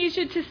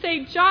Indonesia to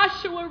say,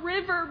 Joshua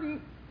River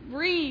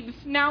Reeves,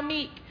 now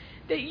Meek,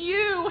 that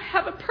you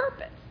have a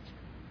purpose.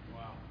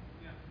 Wow.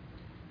 Yeah.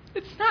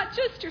 It's not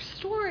just your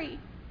story.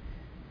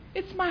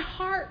 It's my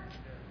heart.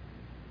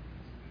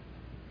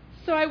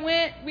 So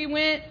we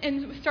went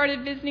and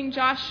started visiting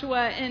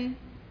Joshua, and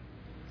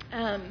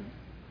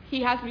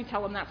he has me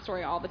tell him that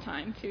story all the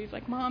time too. He's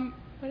like, Mom,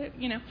 what,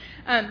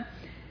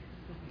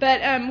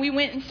 But we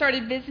went and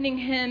started visiting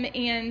him,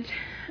 and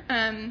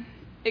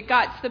it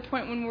got to the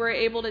point when we were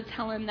able to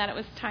tell him that it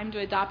was time to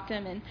adopt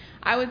him. And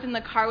I was in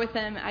the car with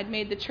him. I'd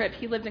made the trip.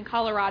 He lived in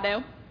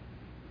Colorado.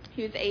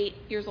 He was 8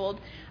 years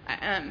old,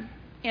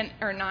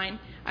 or 9.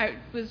 I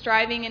was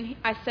driving, and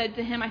I said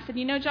to him,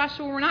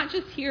 Joshua, we're not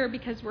just here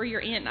because we're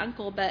your aunt and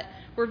uncle, but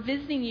we're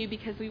visiting you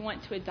because we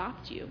want to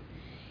adopt you.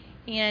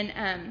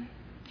 And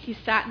he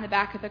sat in the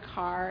back of the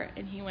car,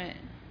 and he went,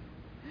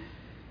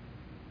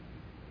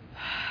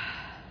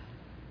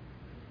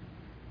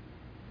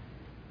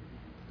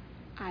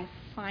 I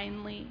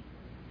finally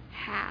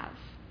have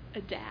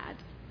a dad.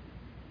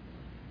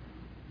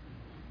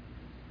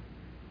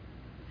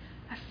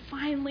 I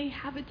finally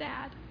have a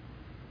dad.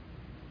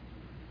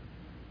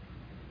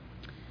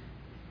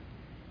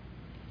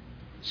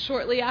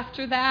 Shortly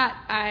after that,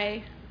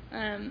 I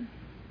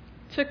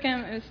took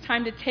him. It was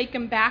time to take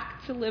him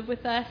back to live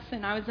with us,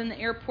 and I was in the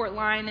airport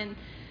line, and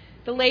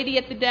the lady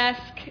at the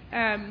desk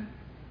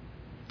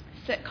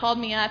called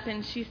me up,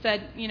 and she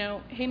said,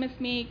 hey, Miss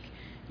Meek,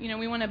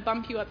 we want to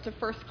bump you up to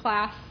first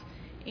class,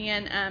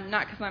 and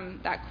not because I'm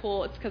that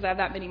cool, it's because I have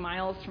that many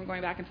miles from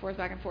going back and forth.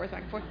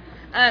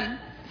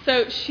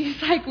 So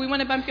she's like, we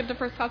want to bump you up to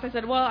first class. I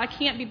said, well, I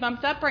can't be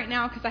bumped up right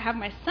now because I have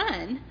my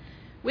son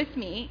with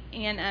me,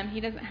 and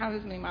he doesn't have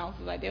as many miles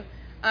as I do.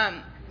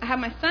 I have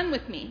my son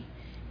with me,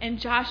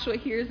 and Joshua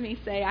hears me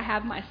say, I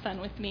have my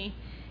son with me,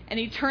 and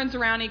he turns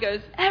around and he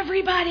goes,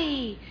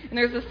 everybody! And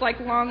there's this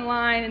long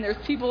line, and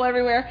there's people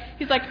everywhere.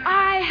 He's like,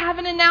 I have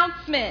an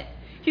announcement.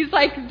 He's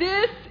like,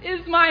 this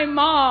is my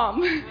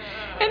mom.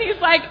 And he's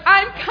like,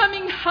 I'm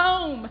coming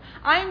home.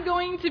 I'm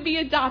going to be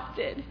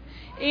adopted.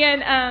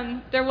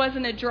 And there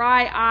wasn't a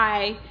dry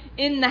eye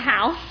in the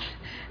house.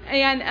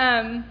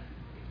 And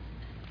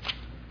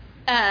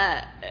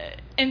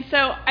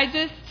so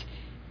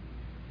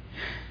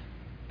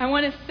I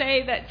want to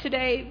say that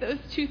today those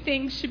two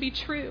things should be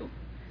true.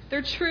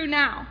 They're true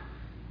now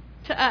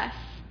to us.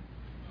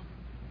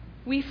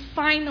 We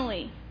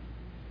finally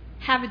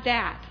have a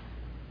dad.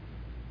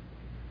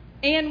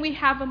 And we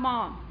have a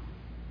mom.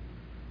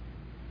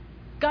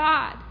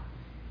 God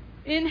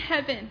in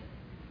heaven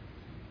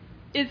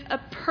is a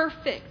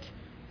perfect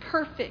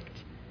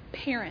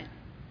parent.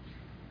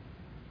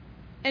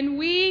 And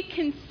we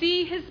can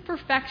see his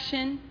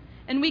perfection,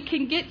 and we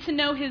can get to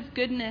know his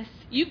goodness.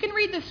 You can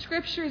read the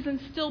scriptures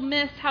and still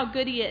miss how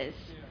good he is.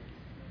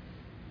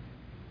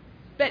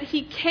 But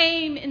he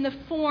came in the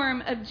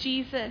form of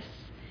Jesus.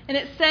 And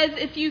it says,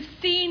 if you've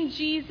seen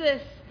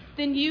Jesus,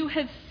 then you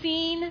have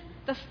seen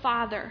the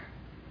Father.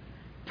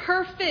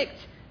 Perfect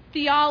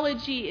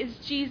theology is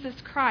Jesus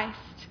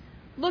Christ.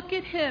 Look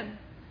at him.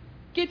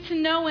 Get to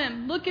know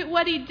him. Look at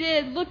what he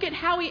did. Look at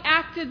how he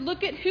acted.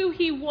 Look at who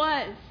he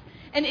was.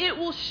 And it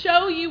will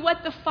show you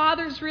what the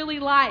Father's really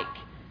like.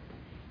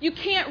 You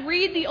can't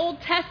read the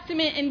Old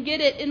Testament and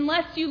get it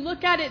unless you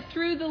look at it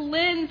through the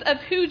lens of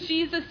who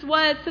Jesus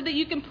was, so that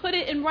you can put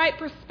it in right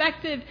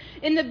perspective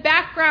in the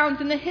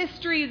backgrounds and the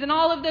histories and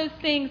all of those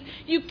things.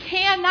 You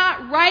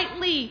cannot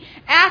rightly,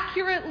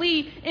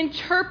 accurately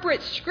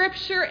interpret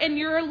Scripture in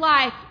your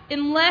life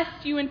unless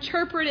you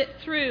interpret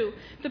it through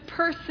the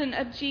person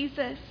of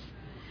Jesus.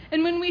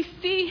 And when we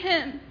see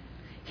him,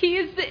 he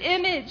is the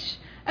image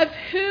of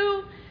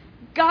who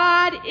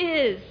God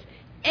is.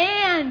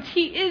 And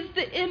he is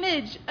the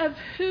image of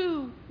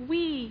who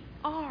we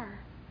are.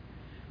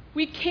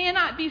 We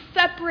cannot be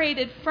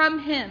separated from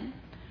him.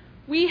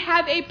 We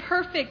have a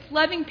perfect,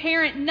 loving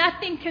parent.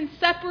 Nothing can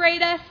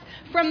separate us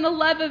from the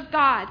love of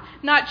God.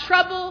 Not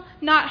trouble,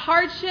 not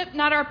hardship,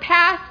 not our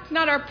past,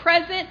 not our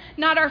present,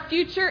 not our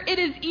future. It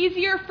is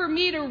easier for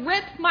me to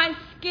rip my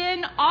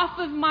skin off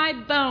of my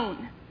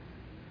bone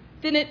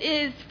than it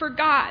is for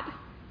God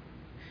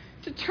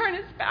to turn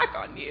his back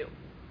on you.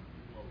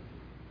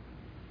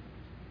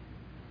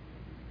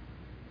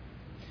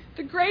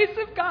 The grace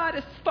of God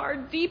is far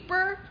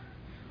deeper,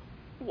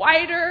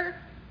 wider,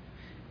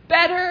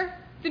 better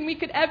than we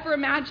could ever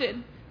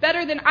imagine.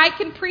 Better than I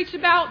can preach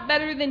about,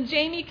 better than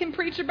Jamie can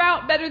preach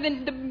about, better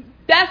than the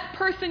best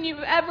person you've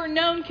ever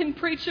known can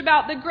preach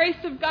about. The grace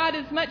of God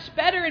is much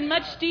better and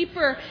much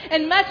deeper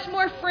and much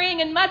more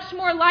freeing and much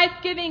more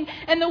life-giving.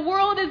 And the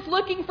world is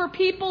looking for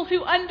people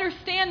who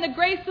understand the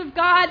grace of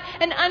God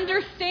and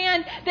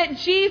understand that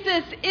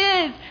Jesus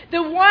is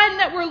the one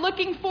that we're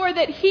looking for,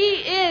 that he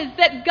is,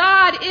 that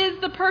God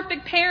is the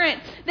perfect parent,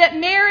 that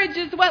marriage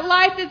is what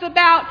life is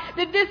about,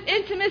 that this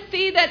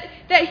intimacy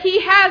that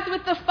he has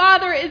with the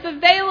Father is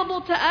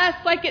available to us,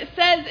 like it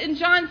says in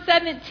John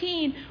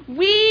 17.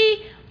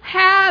 We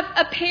have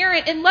a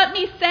parent, and let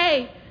me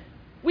say,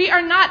 we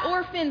are not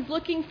orphans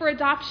looking for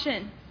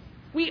adoption.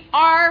 We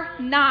are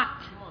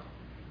not.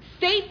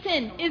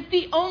 Satan is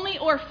the only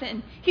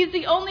orphan. He's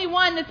the only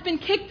one that's been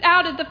kicked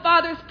out of the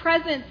Father's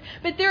presence.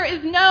 But there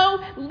is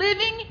no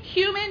living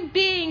human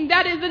being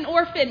that is an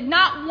orphan,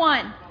 not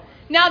one.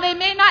 Now, they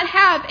may not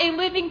have a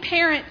living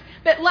parent,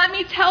 but let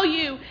me tell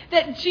you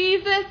that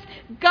Jesus,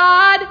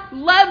 God,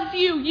 loves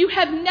you. You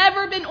have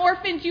never been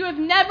orphaned. You have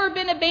never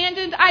been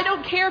abandoned. I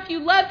don't care if you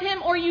love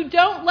him or you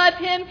don't love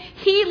him.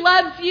 He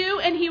loves you,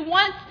 and he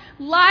wants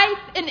life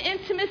and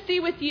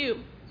intimacy with you.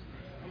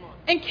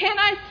 And can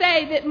I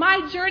say that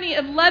my journey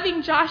of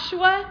loving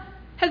Joshua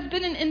has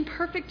been an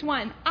imperfect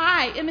one.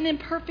 I am an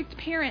imperfect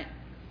parent.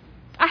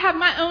 I have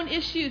my own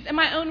issues and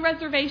my own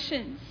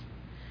reservations.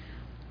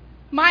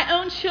 My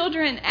own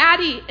children,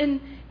 Addie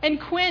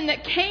and Quinn,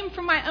 that came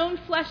from my own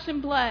flesh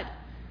and blood.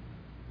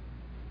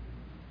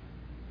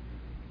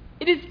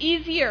 It is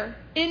easier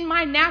in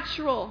my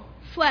natural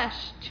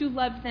flesh to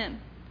love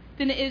them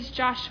than it is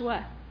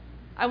Joshua.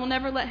 I will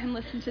never let him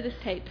listen to this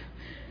tape.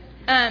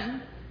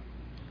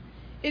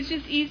 It's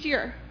just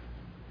easier.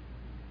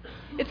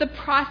 It's a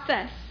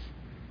process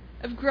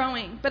of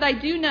growing. But I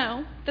do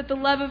know that the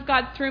love of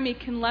God through me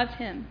can love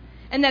him.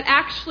 And that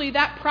actually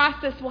that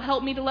process will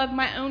help me to love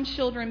my own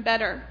children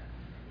better.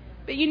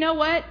 But you know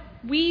what?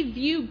 We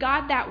view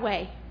God that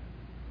way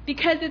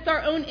because it's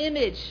our own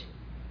image.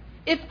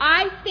 If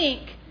I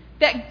think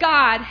that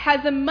God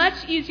has a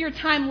much easier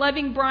time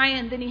loving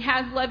Brian than he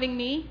has loving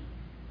me,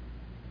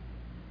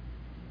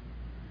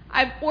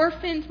 I've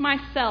orphaned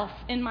myself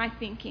in my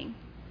thinking.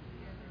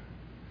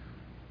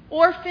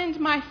 Orphaned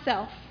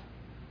myself.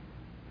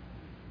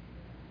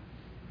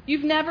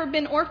 You've never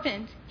been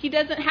orphaned. He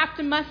doesn't have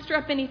to muster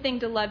up anything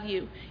to love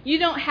you. You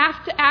don't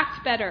have to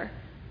act better.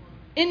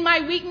 In my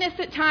weakness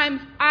at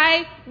times,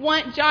 I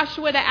want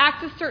Joshua to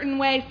act a certain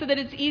way so that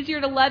it's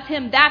easier to love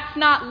him. That's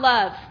not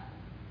love.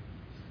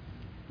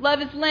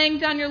 Love is laying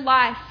down your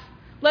life.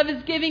 Love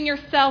is giving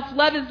yourself.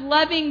 Love is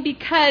loving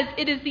because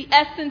it is the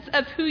essence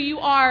of who you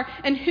are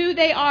and who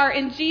they are.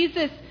 And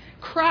Jesus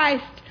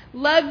Christ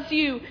loves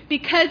you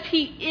because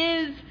he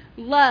is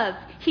love.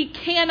 He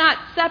cannot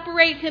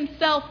separate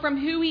himself from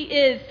who he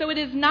is. So it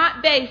is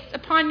not based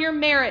upon your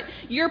merit,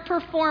 your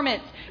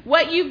performance,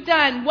 what you've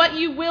done, what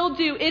you will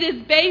do. It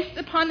is based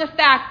upon the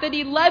fact that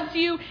he loves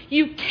you.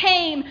 You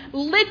came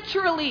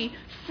literally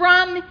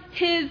from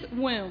his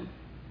womb.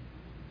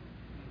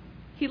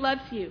 He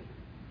loves you.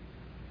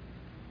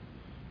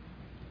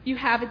 You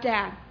have a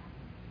dad.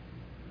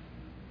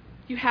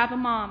 You have a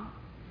mom.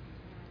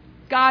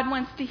 God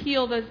wants to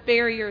heal those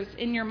barriers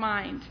in your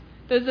mind,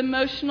 those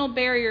emotional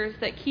barriers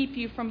that keep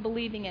you from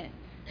believing it,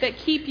 that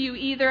keep you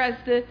either as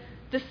the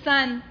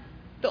son,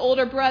 the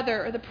older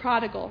brother, or the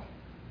prodigal.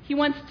 He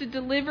wants to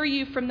deliver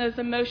you from those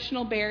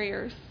emotional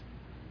barriers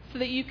so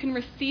that you can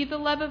receive the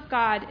love of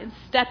God and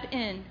step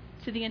in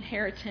to the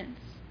inheritance.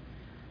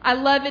 I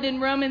love it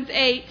in Romans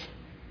 8.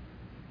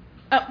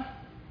 Oh,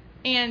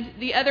 and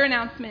the other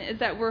announcement is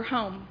that we're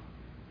home.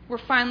 We're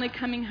finally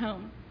coming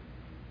home.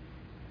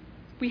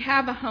 We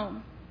have a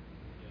home.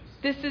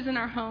 This isn't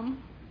our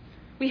home.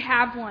 We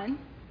have one.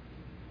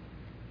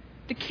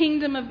 The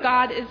kingdom of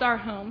God is our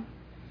home.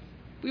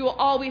 We will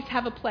always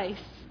have a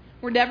place.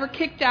 We're never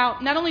kicked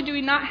out. Not only do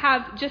we not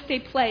have just a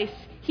place,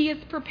 He has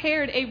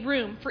prepared a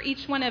room for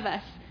each one of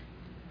us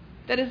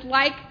that is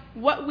like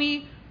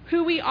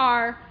who we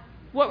are,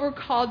 what we're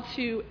called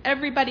to.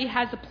 Everybody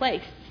has a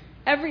place.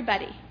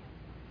 Everybody.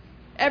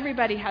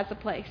 Everybody has a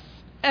place.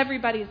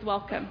 Everybody is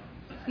welcome.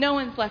 No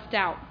one's left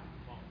out.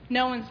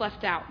 No one's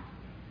left out.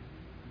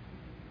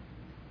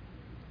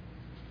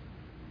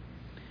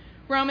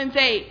 Romans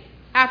 8,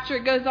 after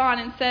it goes on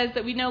and says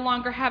that we no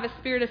longer have a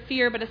spirit of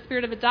fear, but a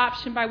spirit of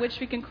adoption by which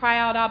we can cry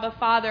out, Abba,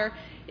 Father,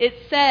 it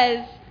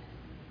says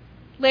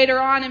later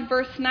on in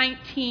verse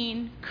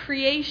 19,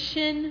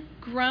 creation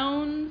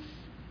groans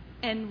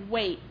and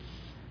waits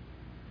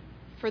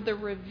for the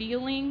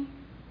revealing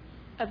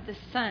of the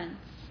sons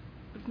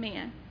of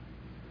man.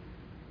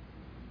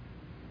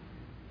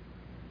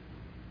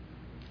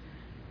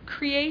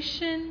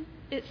 Creation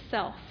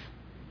itself,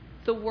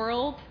 the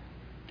world,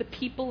 the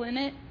people in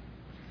it,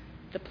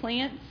 the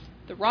plants,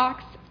 the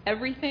rocks,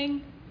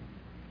 everything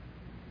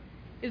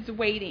is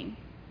waiting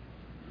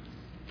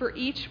for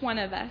each one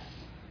of us.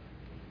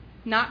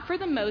 Not for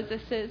the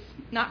Moseses,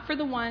 not for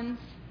the ones,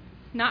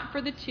 not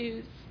for the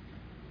twos,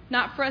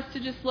 not for us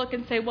to just look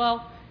and say,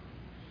 well,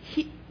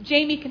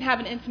 Jamie can have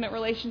an intimate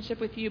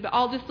relationship with you, but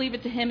I'll just leave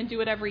it to him and do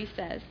whatever he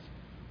says.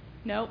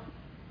 Nope.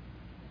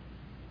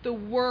 The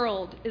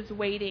world is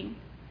waiting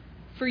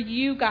for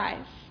you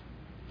guys,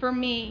 for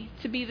me,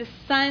 to be the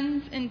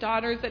sons and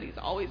daughters that He's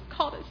always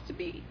called us to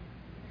be.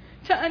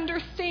 To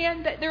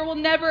understand that there will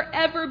never,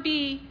 ever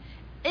be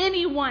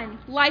anyone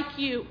like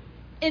you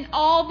in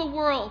all the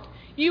world.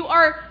 You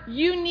are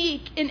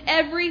unique in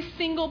every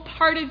single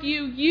part of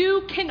you.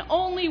 You can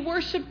only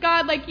worship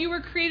God like you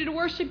were created to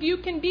worship. You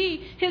can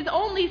be His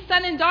only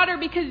son and daughter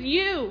because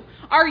you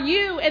are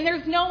you, and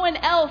there's no one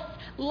else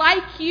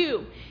like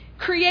you.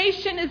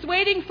 Creation is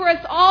waiting for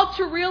us all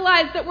to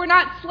realize that we're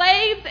not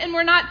slaves and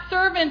we're not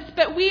servants,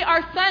 but we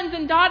are sons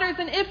and daughters.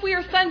 And if we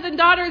are sons and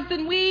daughters,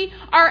 then we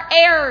are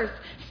heirs.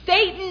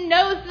 Satan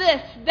knows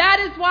this.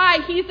 That is why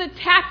he's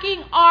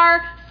attacking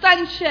our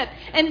sonship.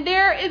 And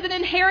there is an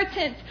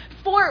inheritance.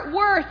 Fort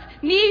Worth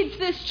needs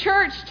this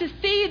church to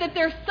see that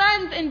they're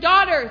sons and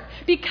daughters,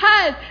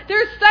 because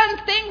there's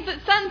some things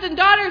that sons and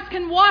daughters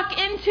can walk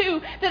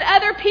into that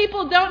other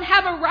people don't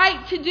have a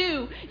right to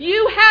do.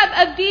 You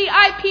have a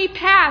VIP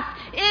pass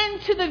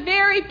into the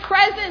very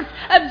presence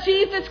of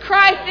Jesus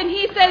Christ, and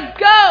He says,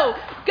 go,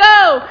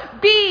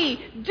 be,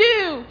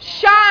 do,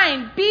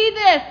 shine, be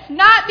this,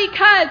 not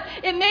because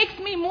it makes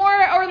me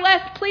more or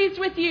less pleased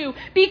with you,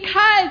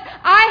 because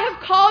I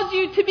have called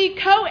you to be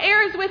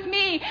co-heirs with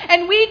me,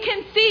 and we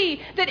can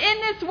see that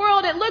in this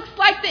world it looks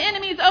like the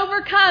enemy's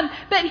overcome,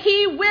 but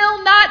he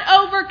will not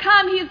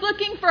overcome. He's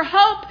looking for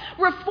hope,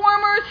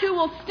 reformers who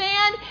will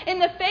stand in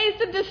the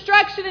face of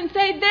destruction and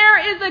say,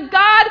 there is a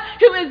God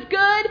who is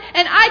good,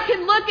 and I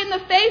can look in the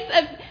face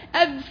of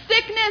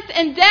sickness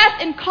and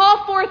death and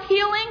call forth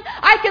healing.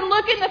 I can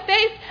look in the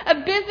face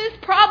of business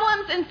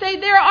problems and say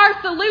there are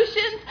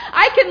solutions.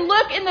 I can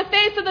look in the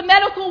face of the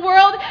medical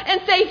world and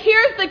say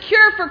here's the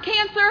cure for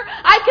cancer.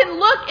 I can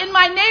look in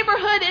my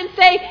neighborhood and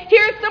say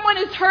here's someone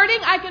who's hurting.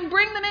 I can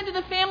bring them into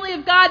the family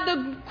of God.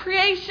 The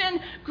creation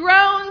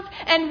groans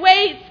and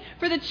waits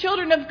for the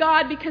children of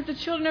God, because the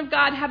children of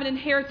God have an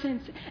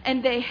inheritance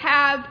and they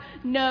have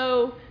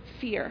no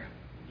fear.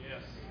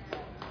 Yes.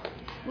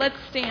 Let's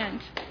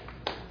stand.